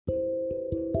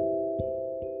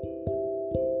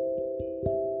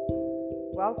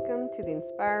Welcome to the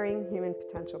Inspiring Human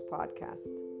Potential podcast.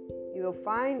 You will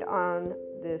find on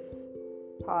this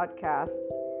podcast,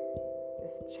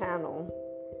 this channel,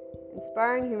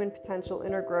 Inspiring Human Potential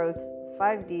Inner Growth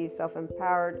 5D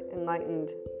Self-Empowered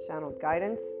Enlightened Channeled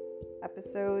Guidance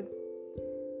episodes,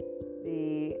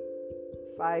 the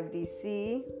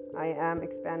 5DC I Am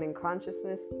Expanding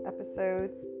Consciousness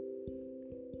episodes,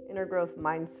 Inner Growth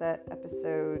Mindset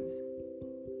episodes,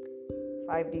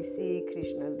 5DC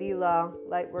Krishna Lila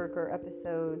Lightworker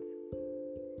episodes,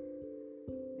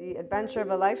 The Adventure of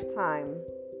a Lifetime,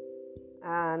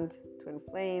 and Twin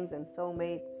Flames and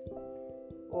Soulmates,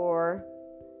 or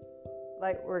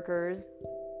Lightworkers,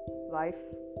 Life,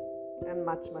 and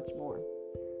much, much more.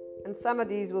 And some of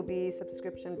these will be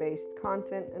subscription-based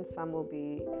content and some will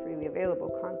be freely available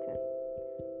content.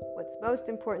 What's most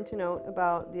important to note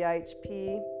about the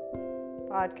IHP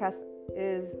podcast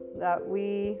is that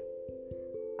we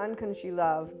unconsciously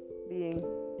love being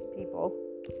people.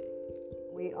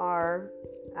 We are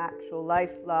actual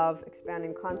life, love,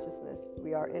 expanding consciousness.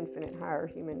 We are infinite higher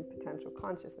human potential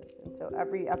consciousness. And so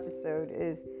every episode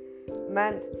is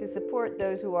meant to support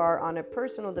those who are on a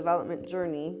personal development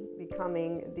journey,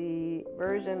 becoming the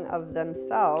version of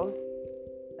themselves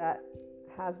that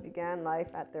has began life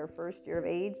at their first year of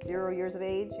age, 0 years of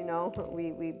age.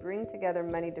 We bring together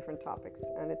many different topics,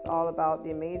 and it's all about the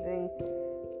amazing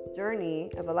journey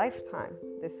of a lifetime,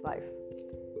 this life.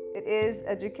 It is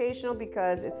educational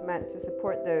because it's meant to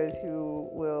support those who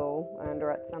will, and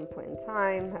or at some point in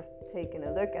time, have taken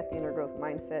a look at the inner growth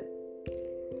mindset.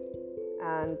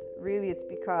 And really it's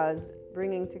because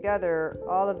bringing together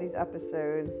all of these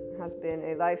episodes has been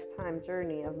a lifetime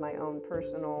journey of my own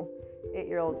personal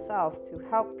 8-year-old self to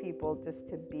help people just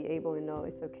to be able to know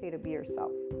it's okay to be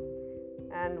yourself.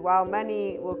 And while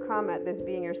many will come at this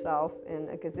being yourself in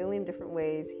a gazillion different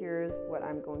ways, here's what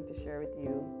I'm going to share with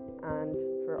you. And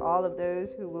for all of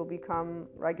those who will become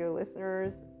regular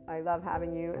listeners, I love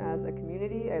having you as a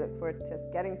community. I look forward to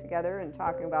getting together and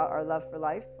talking about our love for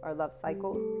life, our love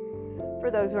cycles. For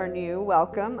those who are new,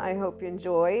 welcome. I hope you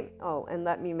enjoy. Oh, and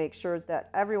let me make sure that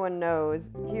everyone knows,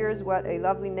 here's what a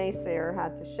lovely naysayer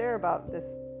had to share about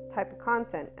this type of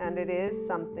content. And it is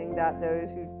something that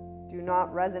those who do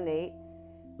not resonate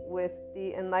with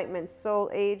the Enlightenment Soul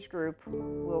age group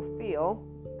will feel,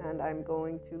 and I'm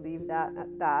going to leave that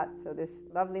at that. So this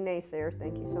lovely naysayer,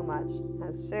 thank you so much,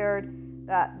 has shared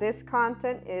that this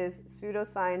content is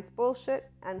pseudoscience bullshit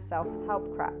and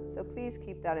self-help crap. So please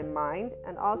keep that in mind,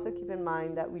 and also keep in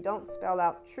mind that we don't spell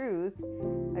out truth.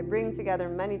 I bring together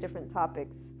many different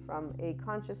topics from a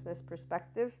consciousness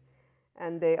perspective,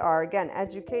 and they are, again,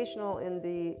 educational in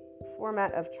the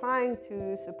format of trying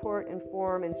to support,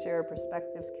 inform, and share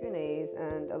perspectives, Q&As,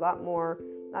 and a lot more,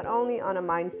 not only on a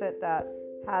mindset that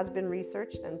has been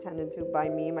researched and tended to by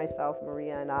me, myself,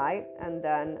 Maria, and I, and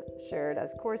then shared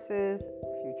as courses,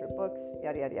 future books,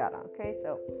 yada, yada, yada. Okay,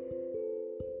 so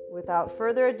without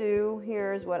further ado,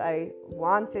 here's what I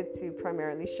wanted to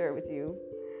primarily share with you.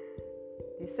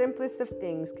 The simplest of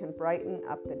things can brighten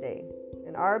up the day.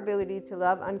 And our ability to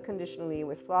love unconditionally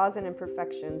with flaws and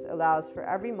imperfections allows for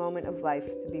every moment of life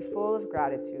to be full of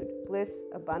gratitude, bliss,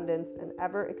 abundance, and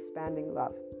ever-expanding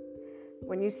love.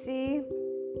 When you see,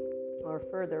 or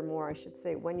furthermore, I should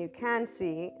say, when you can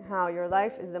see how your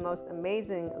life is the most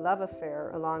amazing love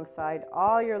affair alongside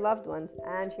all your loved ones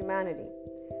and humanity,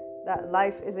 that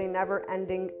life is a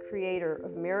never-ending creator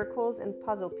of miracles and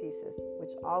puzzle pieces,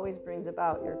 which always brings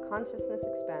about your consciousness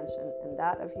expansion and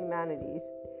that of humanity's.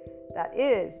 That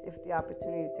is, if the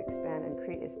opportunity to expand and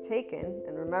create is taken.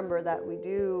 And remember that we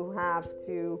do have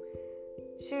to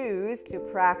choose to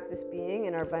practice being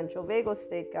in our ventral vagal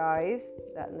state, guys,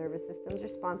 that nervous system's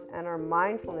response, and our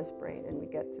mindfulness brain. And we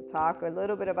get to talk a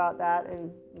little bit about that in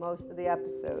most of the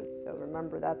episodes. So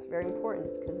remember, that's very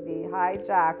important, because the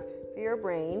hijacked fear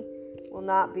brain will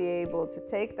not be able to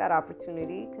take that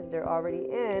opportunity because they're already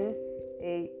in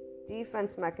a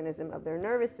defense mechanism of their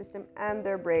nervous system, and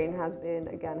their brain has been,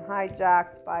 again,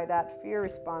 hijacked by that fear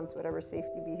response, whatever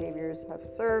safety behaviors have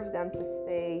served them to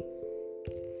stay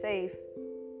safe.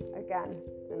 Again,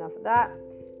 enough of that.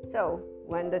 So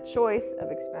when the choice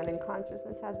of expanding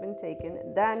consciousness has been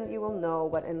taken, then you will know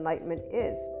what enlightenment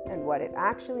is and what it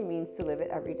actually means to live it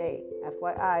every day.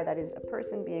 FYI, that is a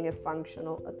person being a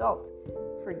functional adult.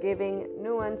 Forgiving,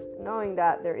 nuanced, knowing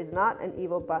that there is not an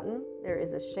evil button, there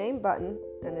is a shame button,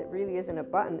 and it really isn't a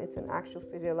button, it's an actual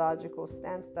physiological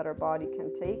stance that our body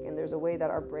can take, and there's a way that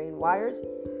our brain wires.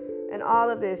 And all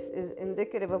of this is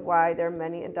indicative of why there are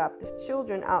many adoptive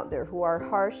children out there who are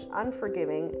harsh,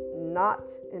 unforgiving, not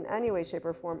in any way, shape,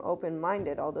 or form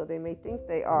open-minded, although they may think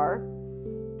they are.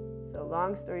 So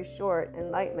long story short,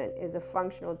 enlightenment is a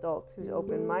functional adult who's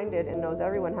open-minded and knows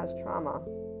everyone has trauma,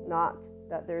 not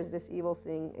that there's this evil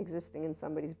thing existing in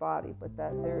somebody's body, but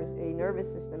that there's a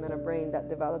nervous system and a brain that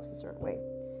develops a certain way.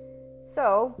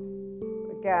 So,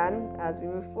 again, as we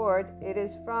move forward, it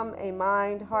is from a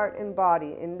mind, heart, and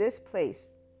body in this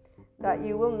place that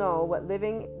you will know what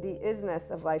living the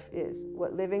isness of life is,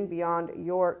 what living beyond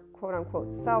your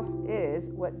quote-unquote self is,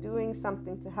 what doing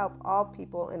something to help all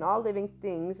people and all living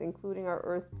things, including our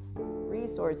Earth's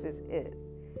resources, is.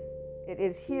 It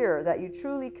is here that you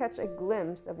truly catch a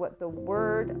glimpse of what the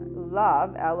word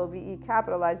love, L-O-V-E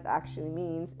capitalized, actually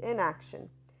means in action,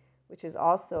 which is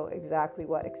also exactly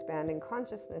what expanding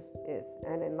consciousness is.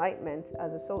 And enlightenment,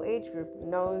 as a soul age group,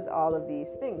 knows all of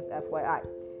these things, FYI.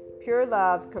 Pure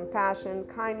love, compassion,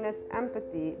 kindness,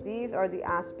 empathy, these are the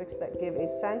aspects that give a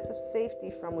sense of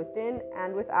safety from within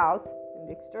and without, in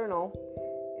the external.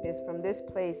 It is from this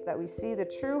place that we see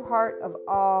the true heart of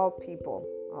all people.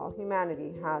 All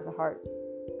humanity has a heart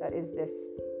that is this.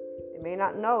 They may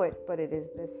not know it, but it is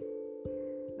this.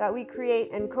 That we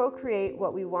create and co-create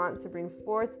what we want to bring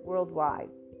forth worldwide.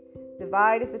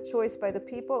 Divide is a choice by the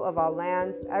people of all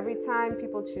lands. Every time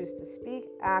people choose to speak,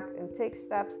 act, and take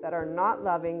steps that are not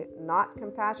loving, not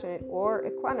compassionate, or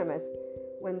equanimous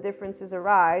when differences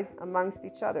arise amongst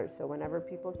each other. So whenever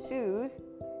people choose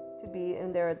to be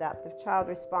in their adaptive child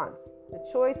response, the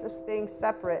choice of staying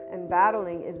separate and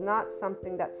battling is not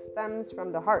something that stems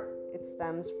from the heart. It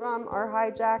stems from our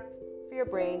hijacked fear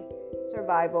brain,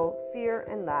 survival, fear,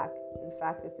 and lack. In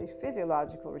fact, it's a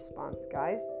physiological response,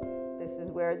 guys. This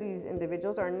is where these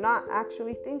individuals are not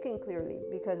actually thinking clearly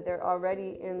because they're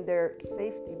already in their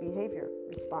safety behavior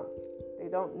response. They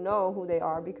don't know who they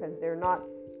are because they're not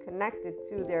connected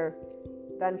to their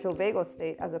ventral vagal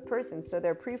state as a person. So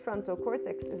their prefrontal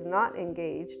cortex is not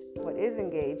engaged. What is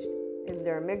engaged is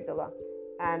their amygdala.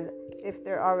 And if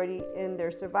they're already in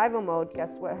their survival mode,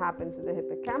 guess what happens to the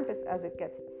hippocampus as it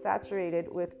gets saturated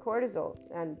with cortisol?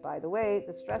 And by the way,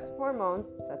 the stress hormones,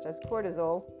 such as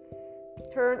cortisol,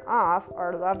 turn off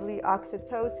our lovely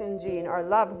oxytocin gene, our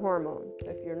love hormone. So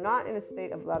if you're not in a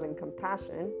state of love and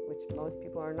compassion, which most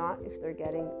people are not if they're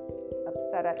getting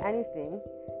upset at anything,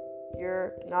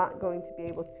 you're not going to be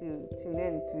able to tune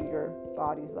in to your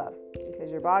body's love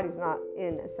because your body's not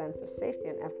in a sense of safety.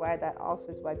 And FYI, that also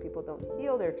is why people don't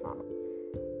heal their trauma.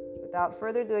 Without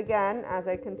further ado, again, as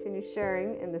I continue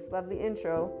sharing in this lovely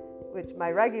intro, which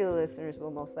my regular listeners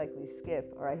will most likely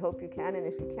skip, or I hope you can, and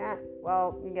if you can't,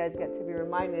 well, you guys get to be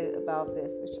reminded about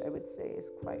this, which I would say is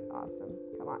quite awesome.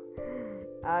 Come on.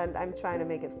 And I'm trying to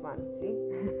make it fun, see?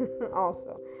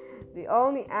 Also, the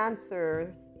only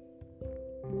answers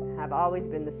have always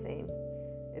been the same.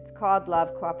 It's called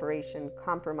love, cooperation,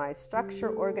 compromise,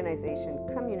 structure, organization,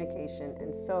 communication,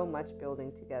 and so much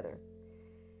building together.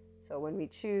 So when we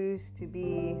choose to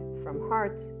be from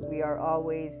heart, we are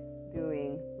always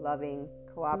doing loving,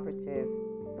 cooperative,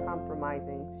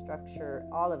 compromising, structure,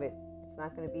 all of it. It's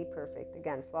not going to be perfect.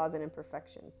 Again, flaws and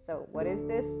imperfections. So what is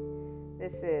this?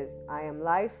 This is I am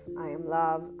life, I am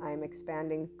love, I am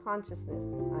expanding consciousness,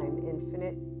 I am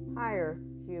infinite, higher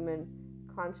human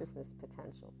consciousness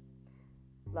potential.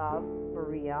 Love,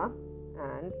 Maria.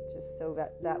 And just so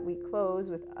that we close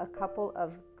with a couple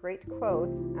of great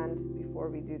quotes, and before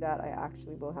we do that, I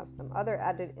actually will have some other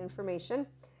added information.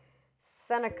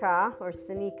 Seneca, or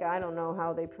Seneca, I don't know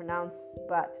how they pronounce,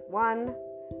 but one,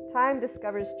 time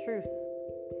discovers truth.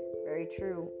 Very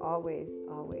true, always,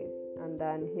 always. And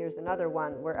then here's another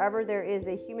one. Wherever there is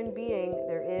a human being,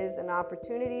 there is an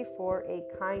opportunity for a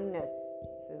kindness.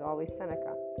 This is always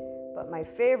Seneca. But my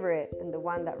favorite, and the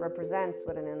one that represents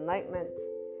what an enlightenment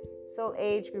soul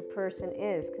age group person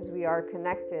is, because we are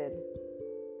connected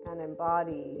and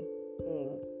embodying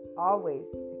always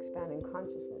expanding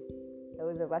consciousness.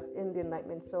 Those of us in the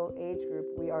enlightenment soul age group,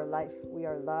 we are life, we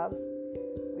are love,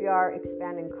 we are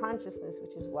expanding consciousness,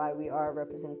 which is why we are a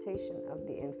representation of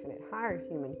the infinite higher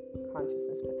human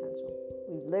consciousness potential.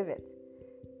 We live it.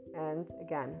 And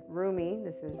again, Rumi,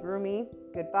 this is Rumi,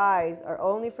 goodbyes are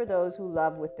only for those who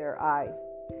love with their eyes.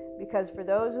 Because for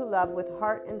those who love with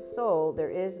heart and soul,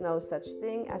 there is no such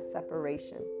thing as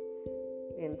separation.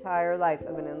 The entire life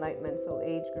of an enlightenment soul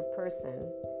age group person,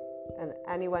 and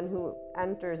anyone who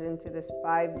enters into this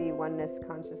 5D oneness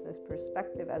consciousness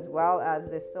perspective, as well as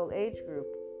this soul age group,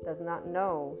 does not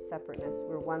know separateness.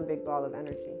 We're one big ball of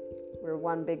energy. We're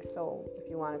one big soul, if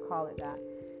you want to call it that.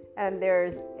 And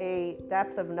there's a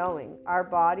depth of knowing. Our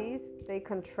bodies, they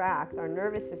contract. Our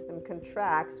nervous system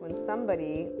contracts when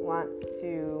somebody wants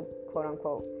to, quote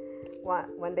unquote,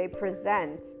 when they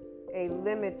present a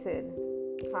limited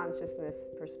consciousness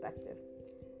perspective.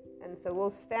 And so we'll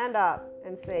stand up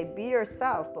and say, be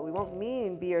yourself, but we won't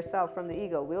mean be yourself from the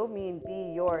ego. We'll mean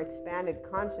be your expanded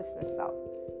consciousness self.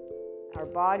 Our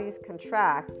bodies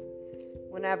contract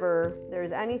whenever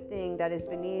there's anything that is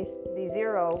beneath the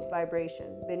zero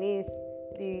vibration, beneath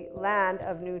the land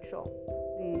of neutral,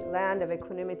 the land of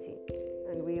equanimity.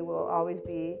 And we will always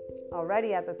be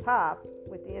already at the top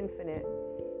with the infinite,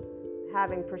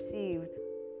 having perceived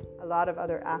a lot of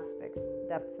other aspects,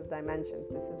 depths of dimensions.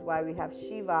 This is why we have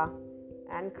Shiva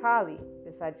and Kali,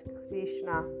 besides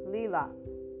Krishna Lila.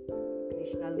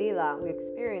 Krishna Lila, we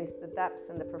experience the depths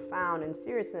and the profound and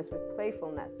seriousness with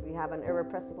playfulness. We have an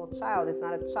irrepressible child. It's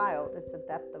not a child, it's the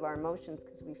depth of our emotions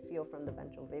because we feel from the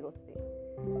ventral vagal state.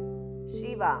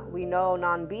 Shiva, we know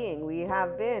non-being. We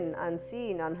have been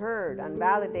unseen, unheard,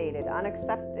 unvalidated,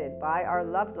 unaccepted by our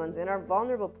loved ones in our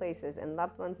vulnerable places. And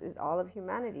loved ones is all of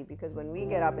humanity, because when we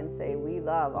get up and say we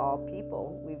love all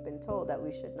people, we've been told that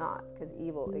we should not, because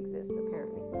evil exists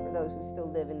apparently for those who still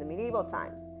live in the medieval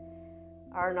times.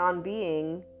 Our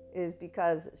non-being is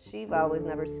because Shiva was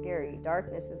never scary.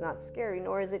 Darkness is not scary,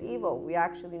 nor is it evil. We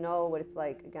actually know what it's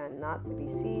like, again, not to be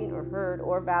seen or heard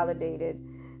or validated.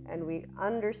 And we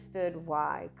understood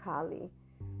why, Kali,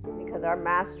 because our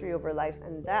mastery over life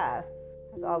and death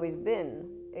has always been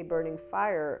a burning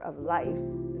fire of life,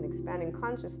 an expanding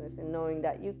consciousness, and knowing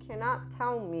that you cannot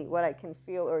tell me what I can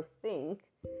feel or think.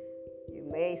 You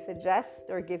may suggest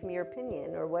or give me your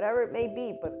opinion or whatever it may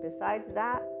be, but besides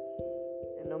that,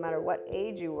 and no matter what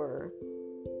age you were,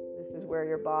 this is where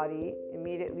your body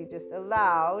immediately just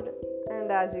allowed,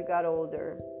 and as you got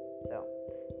older. So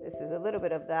this is a little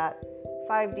bit of that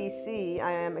 5DC,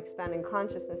 I am expanding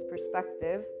consciousness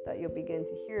perspective that you'll begin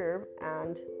to hear.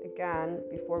 And again,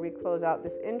 before we close out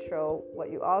this intro,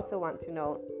 what you also want to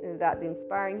know is that the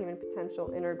Inspiring Human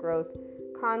Potential Inner Growth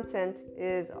content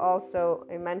is also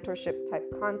a mentorship type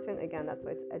content. Again, that's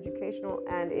why it's educational,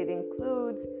 and it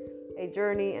includes a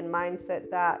journey and mindset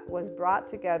that was brought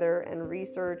together and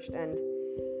researched and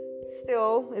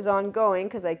still is ongoing,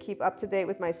 because I keep up to date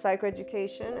with my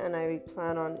psychoeducation, and I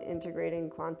plan on integrating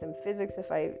quantum physics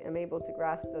if I am able to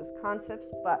grasp those concepts.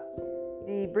 But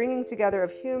the bringing together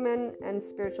of human and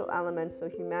spiritual elements, so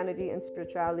humanity and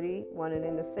spirituality, one and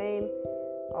in the same,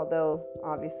 although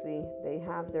obviously they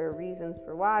have their reasons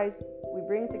for whys, we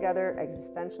bring together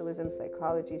existentialism,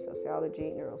 psychology,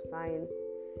 sociology, neuroscience.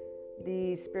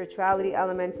 The spirituality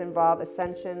elements involve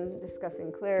ascension,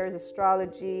 discussing clairs,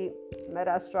 astrology,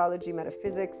 meta-astrology,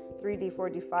 metaphysics, 3D,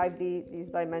 4D, 5D, these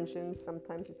dimensions.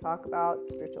 Sometimes we talk about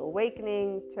spiritual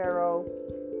awakening, tarot,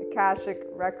 Akashic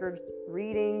record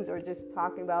readings, or just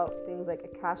talking about things like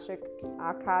Akashic,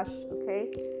 Akash,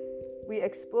 okay? We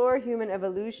explore human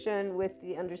evolution with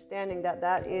the understanding that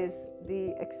that is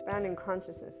the expanding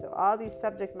consciousness. So all these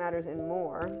subject matters and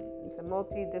more. It's a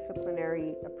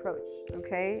multidisciplinary approach,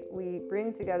 okay? We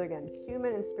bring together, again,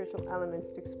 human and spiritual elements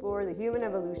to explore the human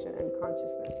evolution and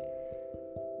consciousness.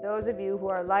 Those of you who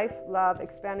are life, love,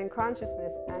 expanding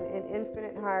consciousness, and in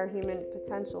infinite higher human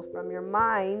potential from your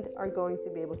mind are going to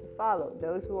be able to follow.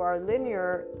 Those who are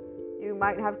linear, you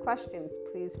might have questions.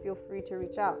 Please feel free to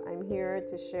reach out. I'm here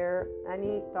to share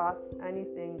any thoughts,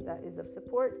 anything that is of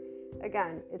support.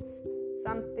 Again, it's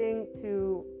something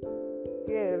to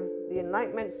give the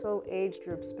Enlightenment Soul Age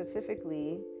group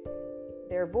specifically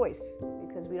their voice,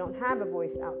 because we don't have a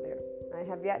voice out there. I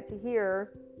have yet to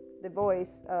hear the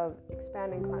voice of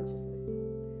expanding consciousness.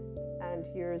 And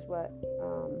here's what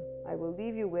I will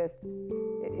leave you with.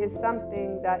 It is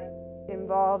something that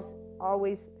involves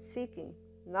always seeking,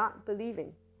 not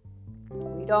believing.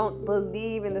 We don't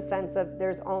believe in the sense of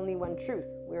there's only one truth.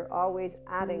 We're always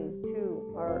adding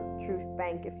to our truth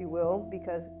bank, if you will,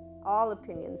 because all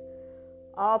opinions,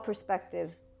 all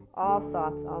perspectives, all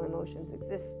thoughts, all emotions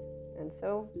exist. And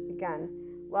so, again,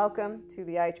 welcome to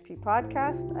the IHP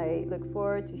podcast. I look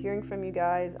forward to hearing from you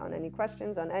guys on any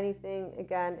questions, on anything.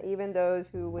 Again, even those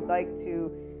who would like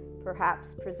to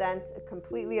perhaps present a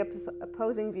completely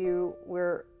opposing view,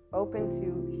 we're open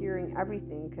to hearing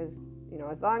everything, because, you know,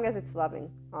 as long as it's loving,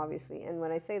 obviously. And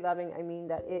when I say loving, I mean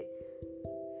that it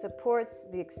supports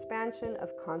the expansion of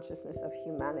consciousness of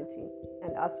humanity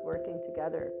and us working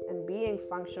together and being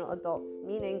functional adults,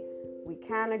 meaning we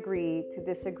can agree to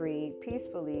disagree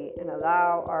peacefully and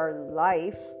allow our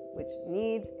life, which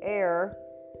needs air,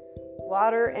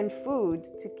 water, and food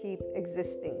to keep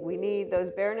existing. We need those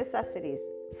bare necessities.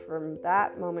 From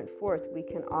that moment forth, we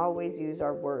can always use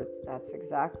our words. That's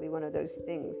exactly one of those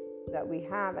things that we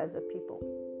have as a people.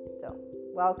 So,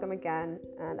 welcome again,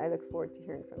 and I look forward to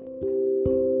hearing from you.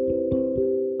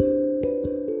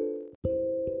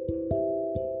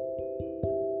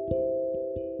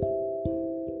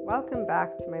 welcome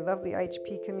back to my lovely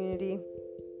IHP community.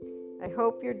 I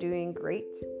hope you're doing great.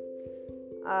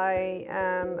 I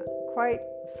am quite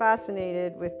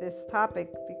fascinated with this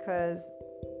topic because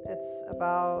it's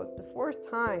about the fourth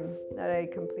time that I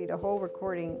complete a whole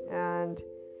recording, and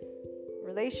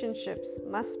relationships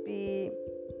must be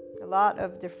a lot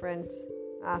of different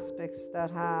aspects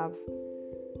that have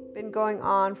been going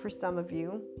on for some of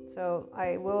you. So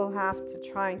I will have to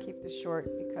try and keep this short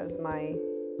because my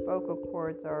vocal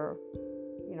cords are,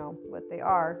 what they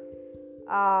are.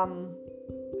 I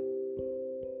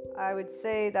would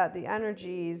say that the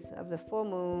energies of the full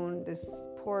moon, this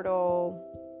portal,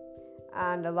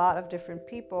 and a lot of different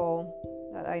people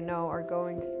that I know are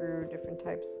going through different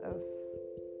types of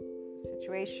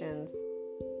situations,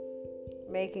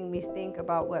 making me think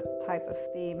about what type of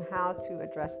theme, how to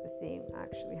address the theme,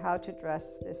 actually, how to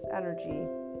address this energy.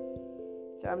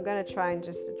 So I'm going to try and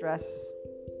just address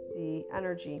the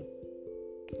energy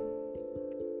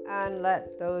and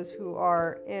let those who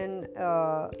are in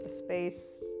a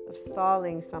space of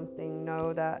stalling something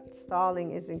know that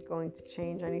stalling isn't going to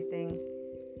change anything.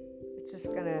 It's just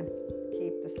going to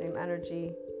keep the same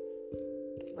energy.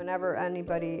 Whenever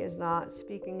anybody is not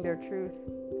speaking their truth,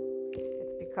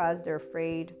 it's because they're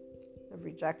afraid of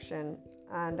rejection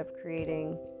and of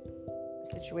creating a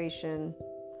situation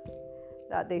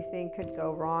that they think could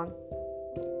go wrong.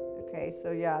 Okay, so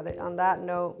on that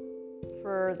note,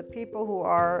 for the people who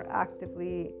are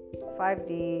actively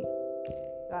 5D,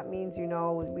 that means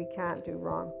we can't do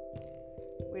wrong.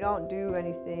 We don't do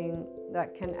anything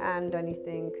that can end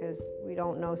anything because we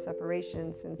don't know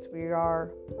separation, since we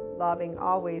are loving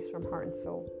always from heart and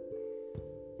soul.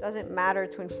 Doesn't matter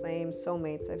twin flames,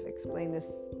 soulmates. I've explained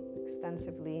this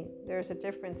extensively. There's a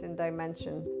difference in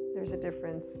dimension. There's a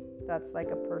difference that's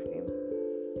like a perfume.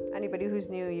 Anybody who's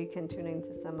new, you can tune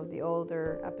into some of the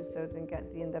older episodes and get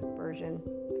the in-depth version.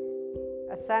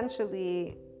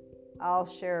 Essentially, I'll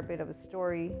share a bit of a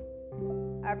story.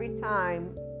 Every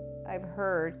time I've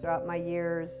heard throughout my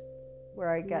years where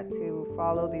I get to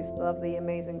follow these lovely,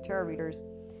 amazing tarot readers,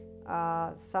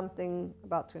 something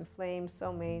about twin flames,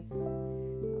 soulmates,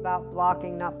 about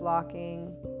blocking, not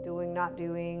blocking, doing, not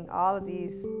doing, all of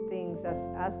these things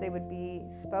as they would be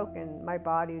spoken, my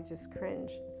body would just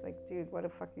cringe. It's like, dude, what the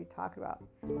fuck are you talking about?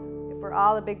 If we're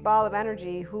all a big ball of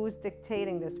energy, who's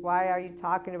dictating this? Why are you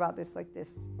talking about this like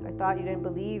this? I thought you didn't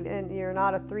believe in, you're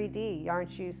not a 3D.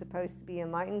 Aren't you supposed to be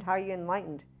enlightened? How are you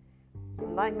enlightened?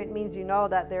 Enlightenment means you know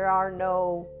that there are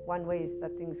no one ways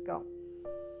that things go.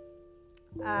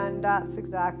 And that's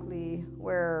exactly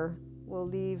where we'll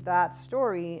leave that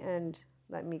story and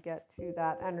let me get to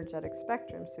that energetic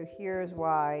spectrum. So here's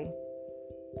why.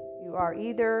 You are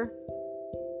either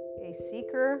a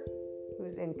seeker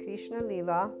who's in Krishna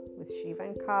Leela with Shiva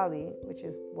and Kali, which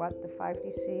is what the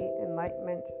 5DC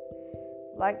enlightenment,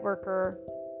 light worker,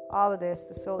 all of this,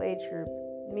 the soul age group,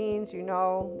 means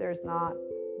there's not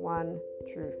one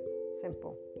truth.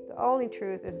 Simple. The only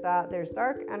truth is that there's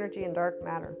dark energy and dark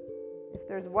matter. If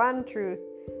there's one truth,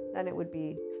 then it would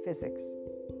be physics.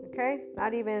 Okay?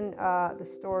 Not even the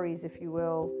stories, if you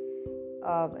will,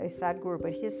 of a Sadhguru,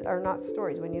 but his are not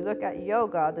stories. When you look at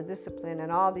yoga, the discipline,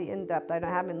 and all the in-depth, I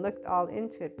haven't looked all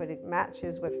into it, but it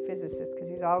matches what physicists, because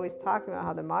he's always talking about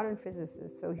how the modern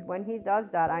physicists, so when he does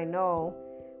that, I know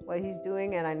what he's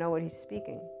doing and I know what he's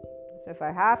speaking. So if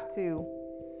I have to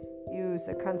use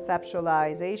a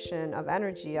conceptualization of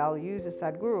energy, I'll use a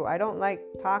Sadhguru. I don't like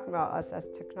talking about us as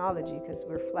technology because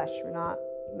we're flesh, we're not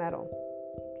metal.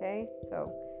 Okay?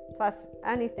 So plus,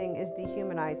 anything is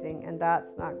dehumanizing, and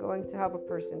that's not going to help a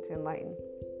person to enlighten.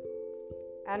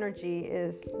 Energy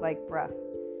is like breath,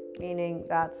 meaning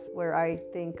that's where I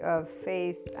think of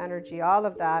faith, energy, all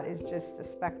of that is just a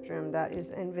spectrum that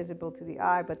is invisible to the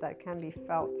eye, but that can be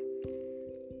felt.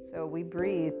 So we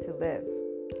breathe to live.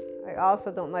 I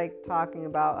also don't like talking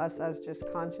about us as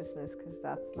just consciousness, because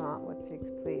that's not what takes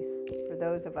place. For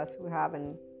those of us who have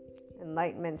an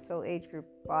enlightenment, soul age group,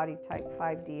 body type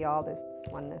 5D, all this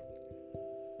oneness.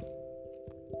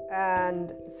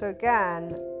 And so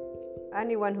again,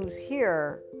 anyone who's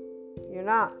here, you're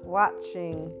not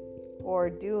watching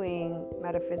or doing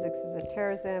metaphysics,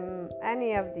 esotericism,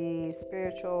 any of the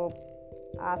spiritual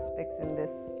aspects in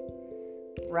this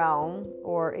realm,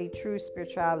 or a true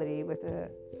spirituality with a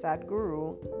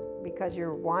Sadhguru, because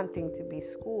you're wanting to be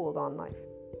schooled on life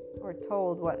or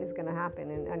told what is going to happen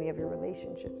in any of your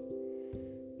relationships.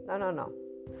 No.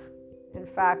 In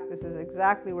fact, this is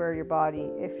exactly where your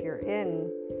body, if you're in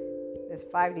this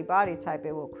 5D body type,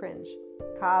 it will cringe.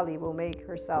 Kali will make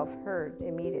herself heard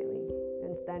immediately.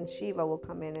 And then Shiva will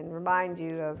come in and remind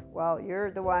you of, well,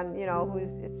 you're the one,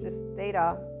 it's just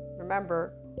data.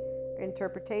 Remember,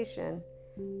 interpretation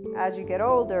as you get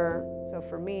older. So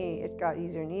for me, it got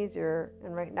easier and easier.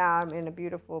 And right now I'm in a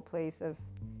beautiful place of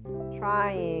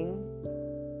trying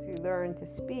to learn to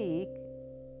speak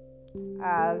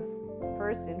as a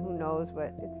person who knows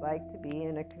what it's like to be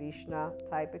in a Krishna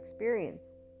type experience.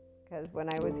 Because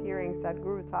when I was hearing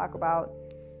Sadhguru talk about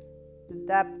the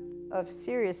depth of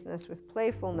seriousness with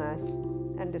playfulness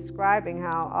and describing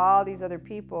how all these other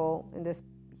people in this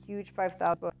huge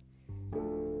 5,000 book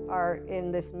are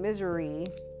in this misery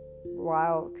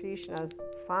while Krishna's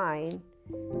fine,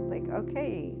 like,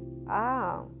 okay,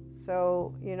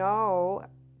 so,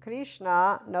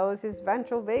 Krishna knows his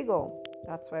ventral vagal.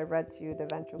 That's why I read to you the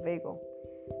ventral vagal.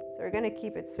 So we're going to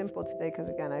keep it simple today because,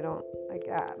 again,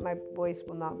 my voice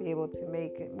will not be able to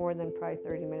make it more than probably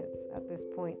 30 minutes at this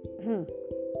point.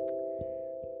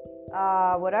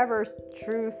 Whatever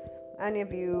truth any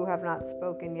of you have not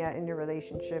spoken yet in your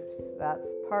relationships,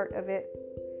 that's part of it.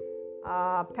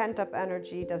 Pent-up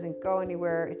energy doesn't go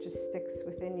anywhere. It just sticks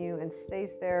within you and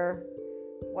stays there.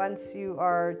 Once you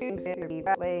are doing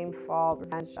blame, fault,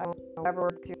 revenge, whatever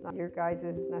your guys'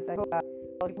 I hope that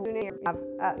you have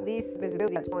at least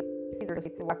visibility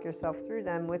to walk yourself through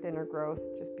them with inner growth,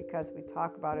 just because we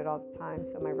talk about it all the time.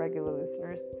 So my regular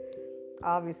listeners,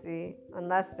 obviously,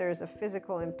 unless there's a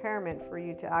physical impairment for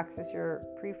you to access your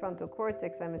prefrontal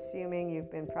cortex, I'm assuming you've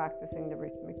been practicing the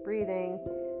rhythmic breathing,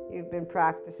 you've been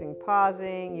practicing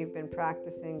pausing, you've been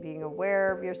practicing being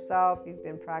aware of yourself, you've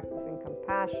been practicing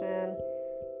compassion.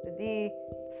 The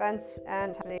defense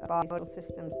and emotional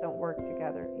systems don't work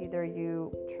together. Either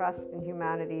you trust in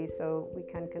humanity, so we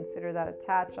can consider that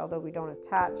attached, although we don't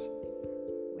attach.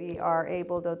 We are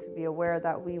able, though, to be aware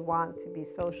that we want to be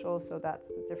social, so that's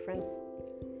the difference.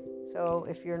 So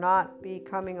if you're not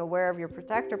becoming aware of your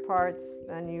protector parts,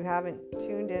 then you haven't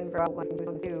tuned in very well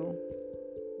to you.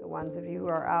 The ones of you who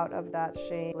are out of that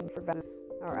shame,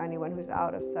 or anyone who's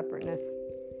out of separateness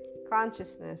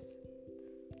consciousness.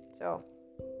 So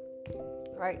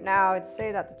right now, I'd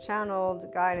say that the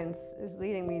channeled guidance is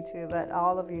leading me to let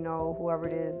all of you know, whoever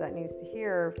it is that needs to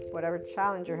hear, whatever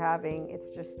challenge you're having, it's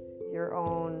just your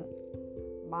own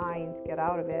mind. Get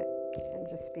out of it and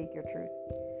just speak your truth.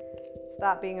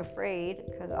 Stop being afraid,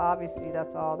 because obviously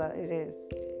that's all that it is.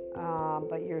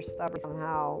 But you're stubborn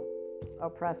somehow,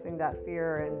 oppressing that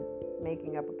fear and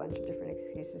making up a bunch of different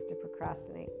excuses to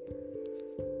procrastinate.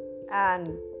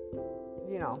 And,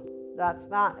 that's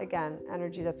not, again,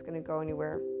 energy that's going to go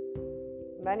anywhere.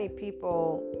 Many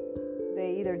people,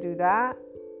 they either do that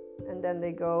and then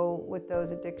they go with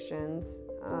those addictions.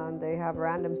 They have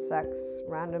random sex,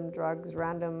 random drugs,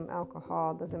 random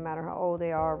alcohol, doesn't matter how old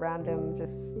they are, random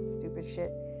just stupid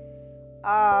shit.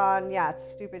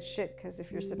 It's stupid shit, because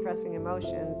if you're suppressing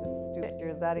emotions, it's stupid.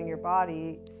 You're letting your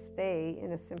body stay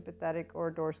in a sympathetic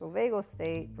or dorsal vagal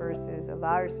state versus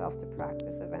allow yourself to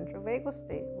practice a ventral vagal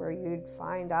state where you'd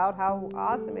find out how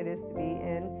awesome it is to be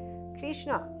in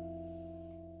Krishna.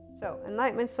 So,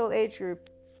 Enlightenment Soul Age Group,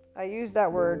 I use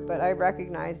that word, but I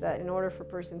recognize that in order for a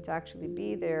person to actually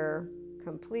be there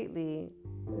completely,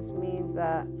 this means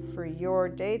that for your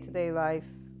day-to-day life,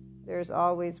 there's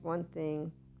always one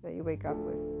thing that you wake up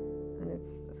with, and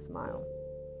it's a smile.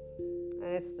 And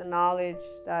it's the knowledge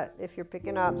that if you're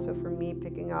picking up, so for me,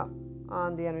 picking up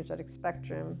on the energetic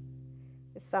spectrum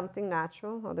is something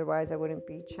natural, otherwise I wouldn't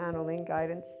be channeling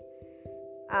guidance.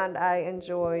 And I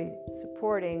enjoy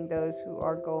supporting those who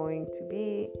are going to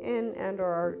be in and or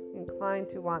are inclined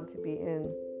to want to be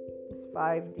in this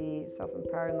 5D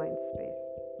self-empowered enlightened space.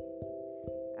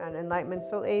 And Enlightenment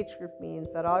Soul Age Group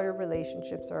means that all your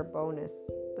relationships are a bonus,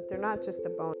 but they're not just a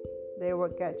bonus. They will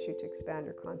get you to expand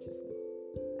your consciousness.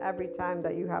 Every time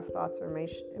that you have thoughts or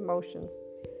emotions,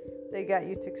 they get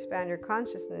you to expand your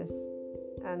consciousness.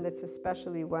 And it's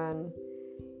especially when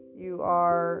you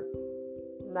are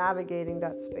navigating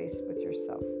that space with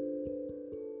yourself.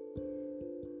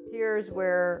 Here's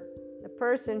where the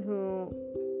person who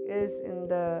is in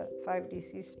the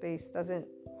 5DC space doesn't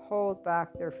hold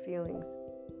back their feelings.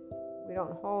 We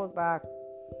don't hold back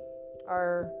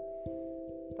our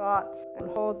thoughts and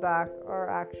hold back our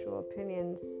actual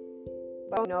opinions,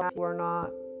 but we know we're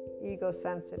not ego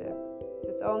sensitive. So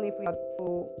it's only if we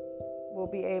will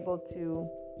be able to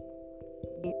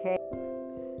be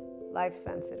life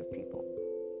sensitive people.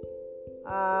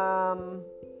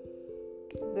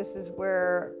 This is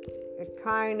where it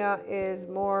kind of is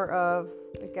more of,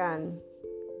 again,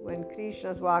 when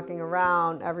Krishna's walking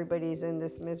around, everybody's in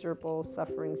this miserable,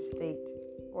 suffering state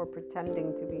or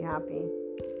pretending to be happy.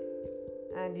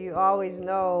 And you always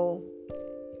know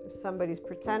if somebody's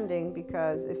pretending,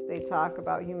 because if they talk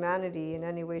about humanity in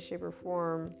any way, shape, or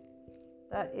form,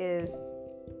 that is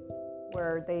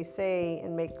where they say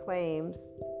and make claims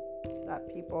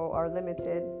that people are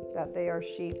limited, that they are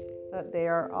sheep, that they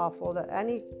are awful, that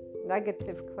any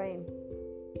negative claim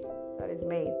that is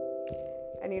made.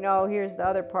 And here's the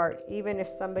other part. Even if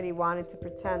somebody wanted to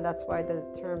pretend, that's why the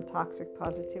term toxic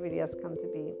positivity has come to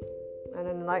be. An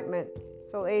enlightenment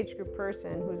soul age group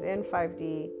person who's in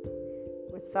 5D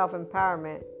with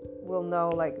self-empowerment will know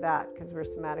like that, because we're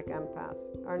somatic empaths.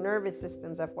 Our nervous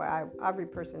systems, FYI, every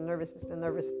person, nervous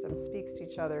system speaks to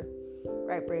each other.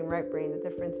 Right brain. The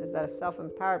difference is that a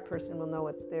self-empowered person will know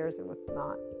what's theirs and what's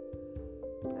not.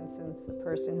 And since a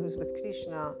person who's with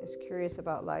Krishna is curious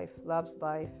about life, loves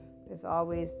life, is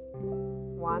always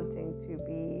wanting to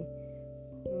be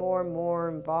more and more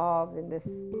involved in this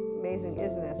amazing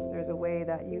isnness, there's a way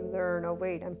that you learn, oh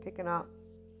wait, I'm picking up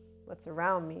what's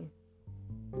around me.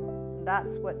 And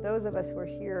that's what those of us who are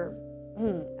here,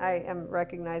 I am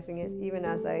recognizing it even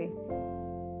as I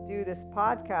do this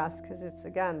podcast, because it's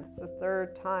the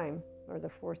third time or the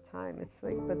fourth time. It's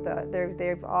like, but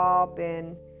they've all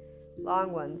been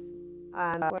long ones,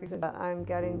 and I'm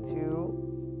getting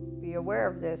to be aware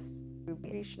of this through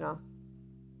Krishna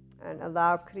and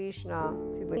allow Krishna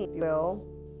to be will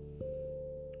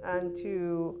and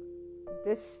to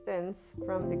distance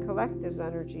from the collective's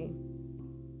energy,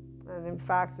 and in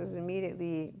fact is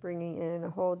immediately bringing in a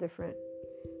whole different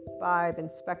vibe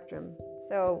and spectrum.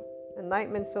 So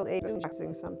enlightenment soul age is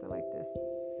saying something like this: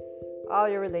 all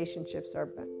your relationships are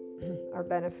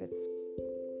benefits,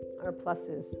 are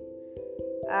pluses.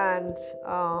 And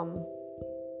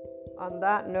on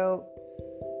that note,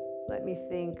 let me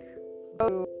think,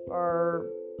 you are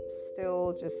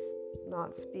still just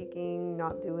not speaking,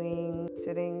 not doing,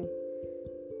 sitting.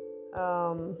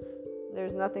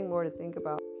 There's nothing more to think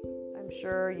about. I'm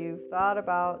sure you've thought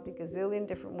about the gazillion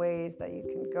different ways that you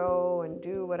can go and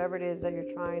do whatever it is that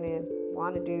you're trying to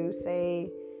want to do,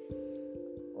 say,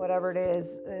 whatever it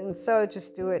is. And so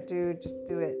just do it, dude. Just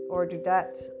do it. Or do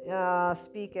that.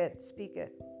 Speak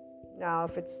it. Now,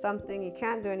 if it's something you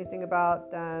can't do anything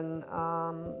about, then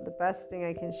the best thing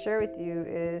I can share with you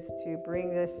is to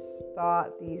bring this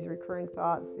thought, these recurring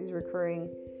thoughts, these recurring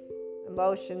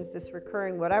emotions, this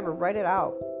recurring whatever, write it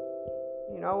out.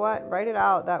 You know what? Write it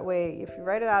out. That way, if you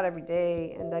write it out every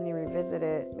day and then you revisit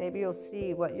it, maybe you'll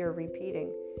see what you're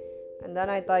repeating. And then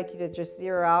I'd like you to just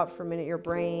zero out for a minute your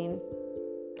brain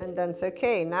and then say,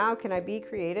 okay, now can I be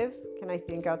creative? Can I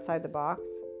think outside the box?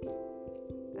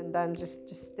 And then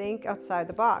just think outside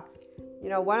the box.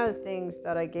 One of the things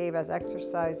that I gave as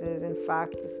exercises, in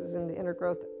fact, this was in the inner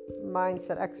growth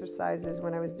mindset exercises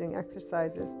when I was doing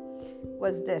exercises,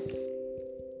 was this: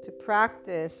 to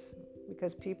practice,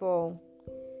 because people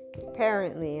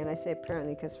apparently, and I say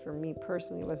apparently because for me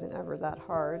personally it wasn't ever that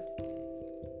hard,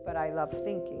 but I love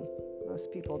thinking.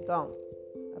 Most people don't.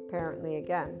 Apparently,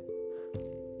 again.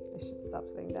 I should stop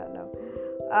saying that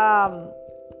now.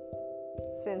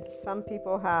 Since some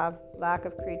people have lack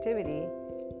of creativity,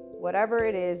 whatever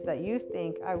it is that you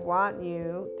think, I want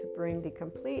you to bring the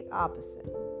complete opposite.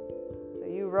 So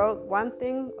you wrote one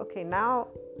thing, okay, now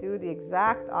do the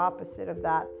exact opposite of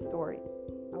that story.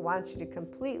 I want you to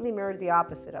completely mirror the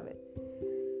opposite of it.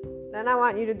 Then I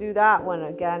want you to do that one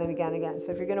again and again and again.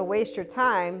 So if you're going to waste your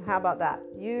time, how about that?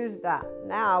 Use that.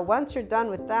 Now, once you're done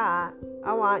with that,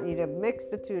 I want you to mix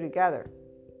the two together.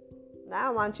 Now I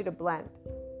want you to blend.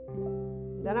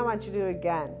 Then I want you to do it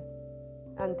again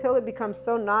until it becomes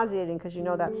so nauseating because you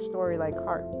know that story like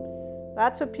heart.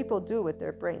 That's what people do with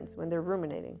their brains when they're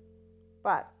ruminating.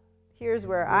 But here's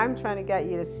where I'm trying to get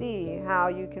you to see how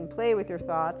you can play with your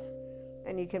thoughts,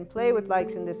 and you can play with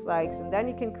likes and dislikes, and then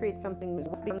you can create something new.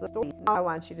 I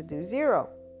want you to do zero.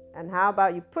 And how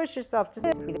about you push yourself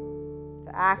to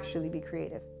actually be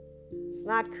creative? It's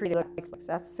not creative,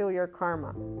 that's still your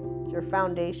karma. It's your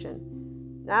foundation.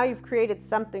 Now you've created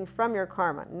something from your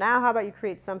karma. Now how about you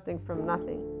create something from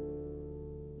nothing?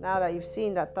 Now that you've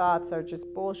seen that thoughts are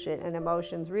just bullshit and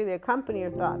emotions really accompany your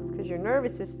thoughts, because your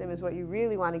nervous system is what you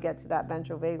really want to get to, that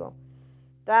ventral vagal.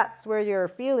 That's where you're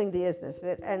feeling the isness.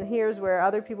 And here's where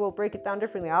other people break it down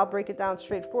differently. I'll break it down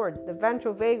straightforward. The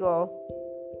ventral vagal,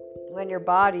 when your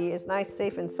body is nice,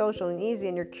 safe, and social and easy,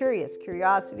 and you're curious.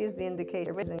 Curiosity is the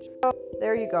indicator. So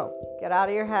there you go. Get out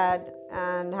of your head.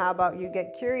 And how about you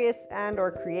get curious and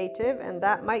or creative, and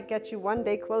that might get you one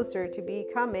day closer to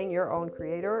becoming your own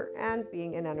creator and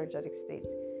being in energetic states.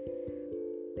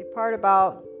 The part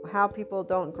about how people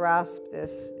don't grasp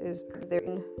this is they're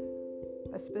in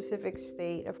a specific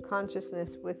state of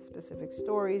consciousness with specific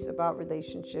stories about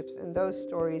relationships, and those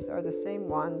stories are the same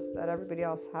ones that everybody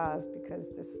else has,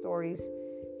 because the stories,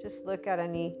 just look at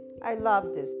any, I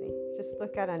love Disney, just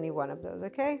look at any one of those,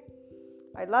 okay?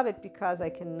 I love it because I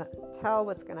can tell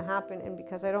what's going to happen, and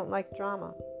because I don't like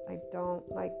drama. I don't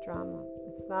like drama.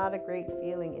 It's not a great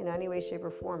feeling in any way, shape,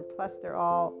 or form. Plus, they're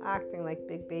all acting like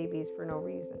big babies for no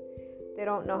reason. They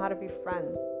don't know how to be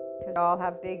friends because they all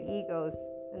have big egos,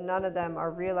 and none of them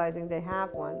are realizing they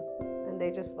have one. And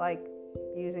they just like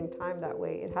using time that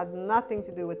way. It has nothing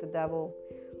to do with the devil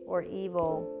or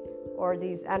evil or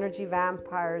these energy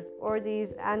vampires or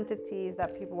these entities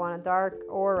that people want to dark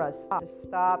aura.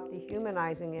 Stop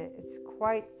dehumanizing it. It's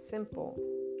quite simple.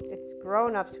 It's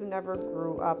grown-ups who never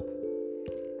grew up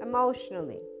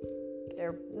emotionally.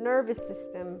 Their nervous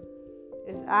system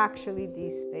is actually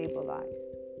destabilized.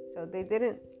 So they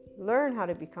didn't learn how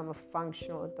to become a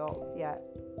functional adult yet.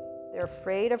 They're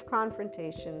afraid of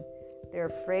confrontation. They're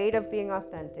afraid of being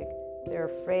authentic. They're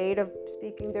afraid of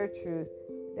speaking their truth.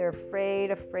 They're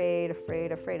afraid.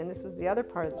 And this was the other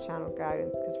part of the channel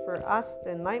guidance, because for us,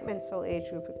 the Enlightenment Soul Age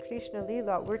group with Krishna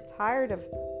Lila, we're tired of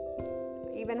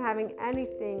even having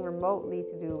anything remotely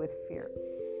to do with fear.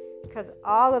 Because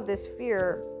all of this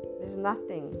fear is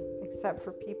nothing except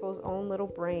for people's own little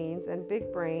brains and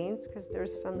big brains, because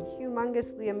there's some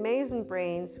humongously amazing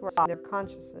brains who are in their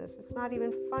consciousness. It's not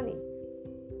even funny.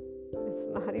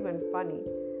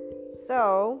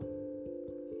 So,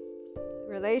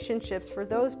 relationships for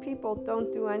those people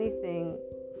don't do anything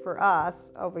for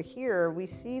us. Over here, we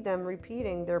see them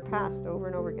repeating their past over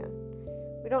and over again.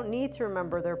 We don't need to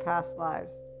remember their past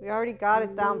lives. We already got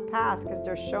it down pat because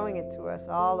they're showing it to us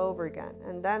all over again.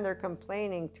 And then they're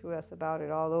complaining to us about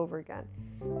it all over again.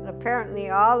 And apparently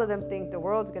all of them think the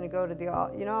world's going to go to the,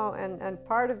 and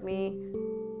part of me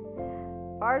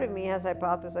has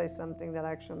hypothesized something that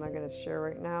actually I'm not going to share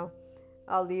right now.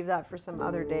 I'll leave that for some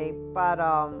other day. But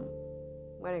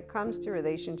when it comes to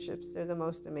relationships, they're the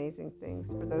most amazing things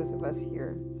for those of us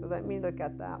here. So let me look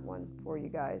at that one for you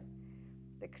guys.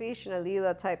 The Krishna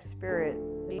Lila type spirit,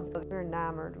 they're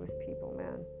enamored with people,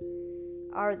 man.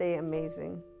 Are they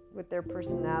amazing with their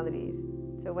personalities?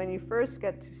 So when you first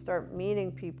get to start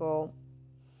meeting people,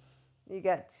 you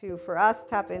get to, for us,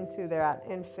 tap into their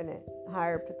infinite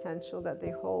higher potential that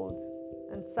they hold.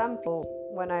 And some people,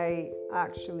 when I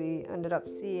actually ended up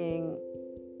seeing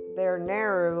their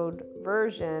narrowed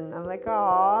version, I'm like,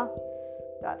 oh,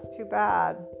 that's too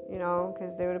bad,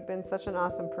 because they would have been such an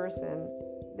awesome person.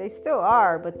 They still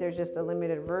are, but they're just a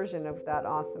limited version of that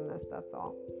awesomeness, that's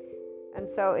all. And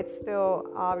so it's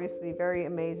still obviously very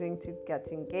amazing to get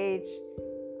to engage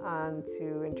and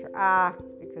to interact,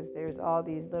 because there's all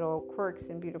these little quirks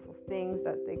and beautiful things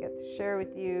that they get to share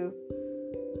with you.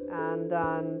 And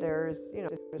then there's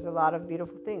a lot of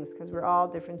beautiful things, because we're all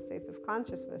different states of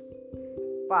consciousness.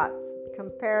 But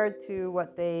compared to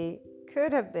what they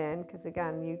could have been, because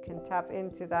again, you can tap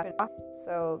into that.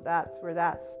 So that's where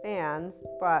that stands.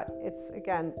 But it's,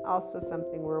 again, also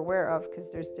something we're aware of,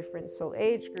 because there's different soul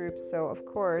age groups. So, of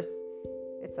course,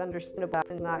 it's understandable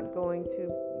they're not going to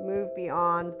move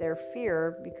beyond their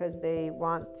fear, because they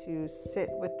want to sit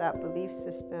with that belief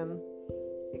system,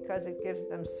 because it gives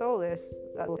them solace.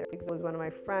 That was one of my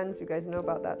friends. You guys know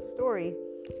about that story.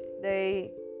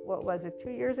 What was it,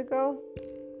 2 years ago?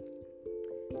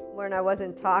 When I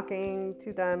wasn't talking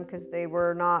to them because they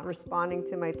were not responding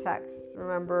to my texts.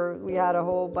 Remember, we had a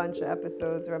whole bunch of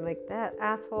episodes where I'm like, that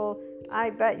asshole, I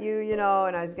bet you, and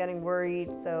I was getting worried.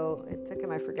 So it took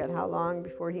him, I forget how long,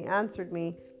 before he answered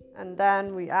me. And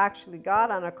then we actually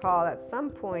got on a call at some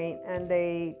point, and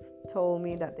they told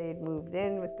me that they'd moved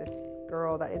in with this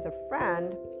girl that is a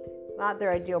friend. It's not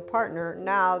their ideal partner.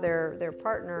 Now they're their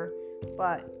partner,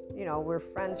 but, we're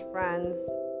friends.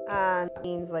 And it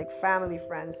means like family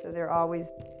friends, so they're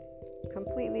always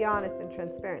completely honest and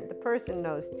transparent. The person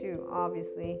knows too,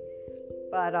 obviously,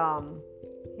 but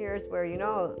here's where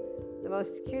the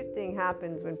most cute thing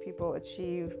happens when people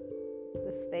achieve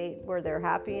the state where they're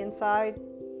happy inside,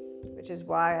 which is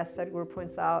why, as Sadhguru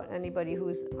points out, anybody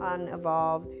who's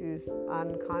unevolved, who's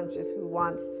unconscious, who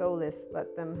wants solace,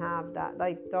 let them have that.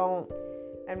 Don't.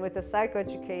 And with the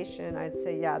psychoeducation, I'd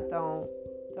say,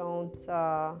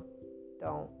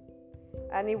 don't.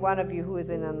 Any one of you who is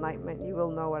in enlightenment, you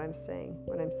will know what I'm saying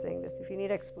when I'm saying this. If you need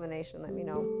explanation, let me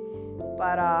know.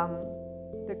 But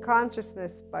the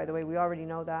consciousness, by the way, we already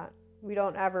know that. We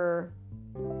don't ever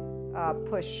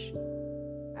push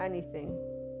anything.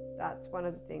 That's one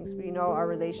of the things. We know our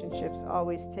relationships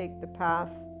always take the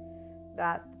path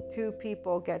that two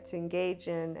people get to engage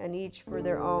in, and each for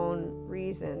their own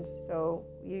reasons. So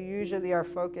you usually are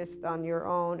focused on your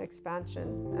own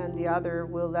expansion, and the other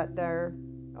will let their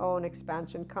own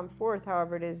expansion come forth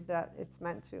however it is that it's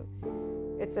meant to.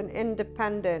 It's an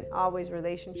independent, always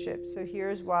relationship. So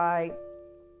here's why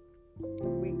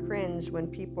we cringe when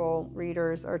people,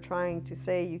 readers, are trying to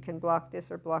say you can block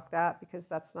this or block that, because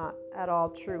that's not at all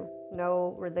true.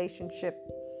 No relationship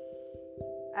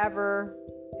ever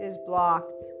is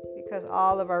blocked, because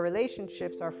all of our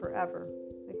relationships are forever.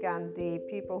 Again, the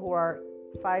people who are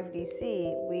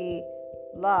 5DC, we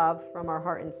love from our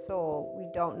heart and soul.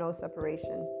 We don't know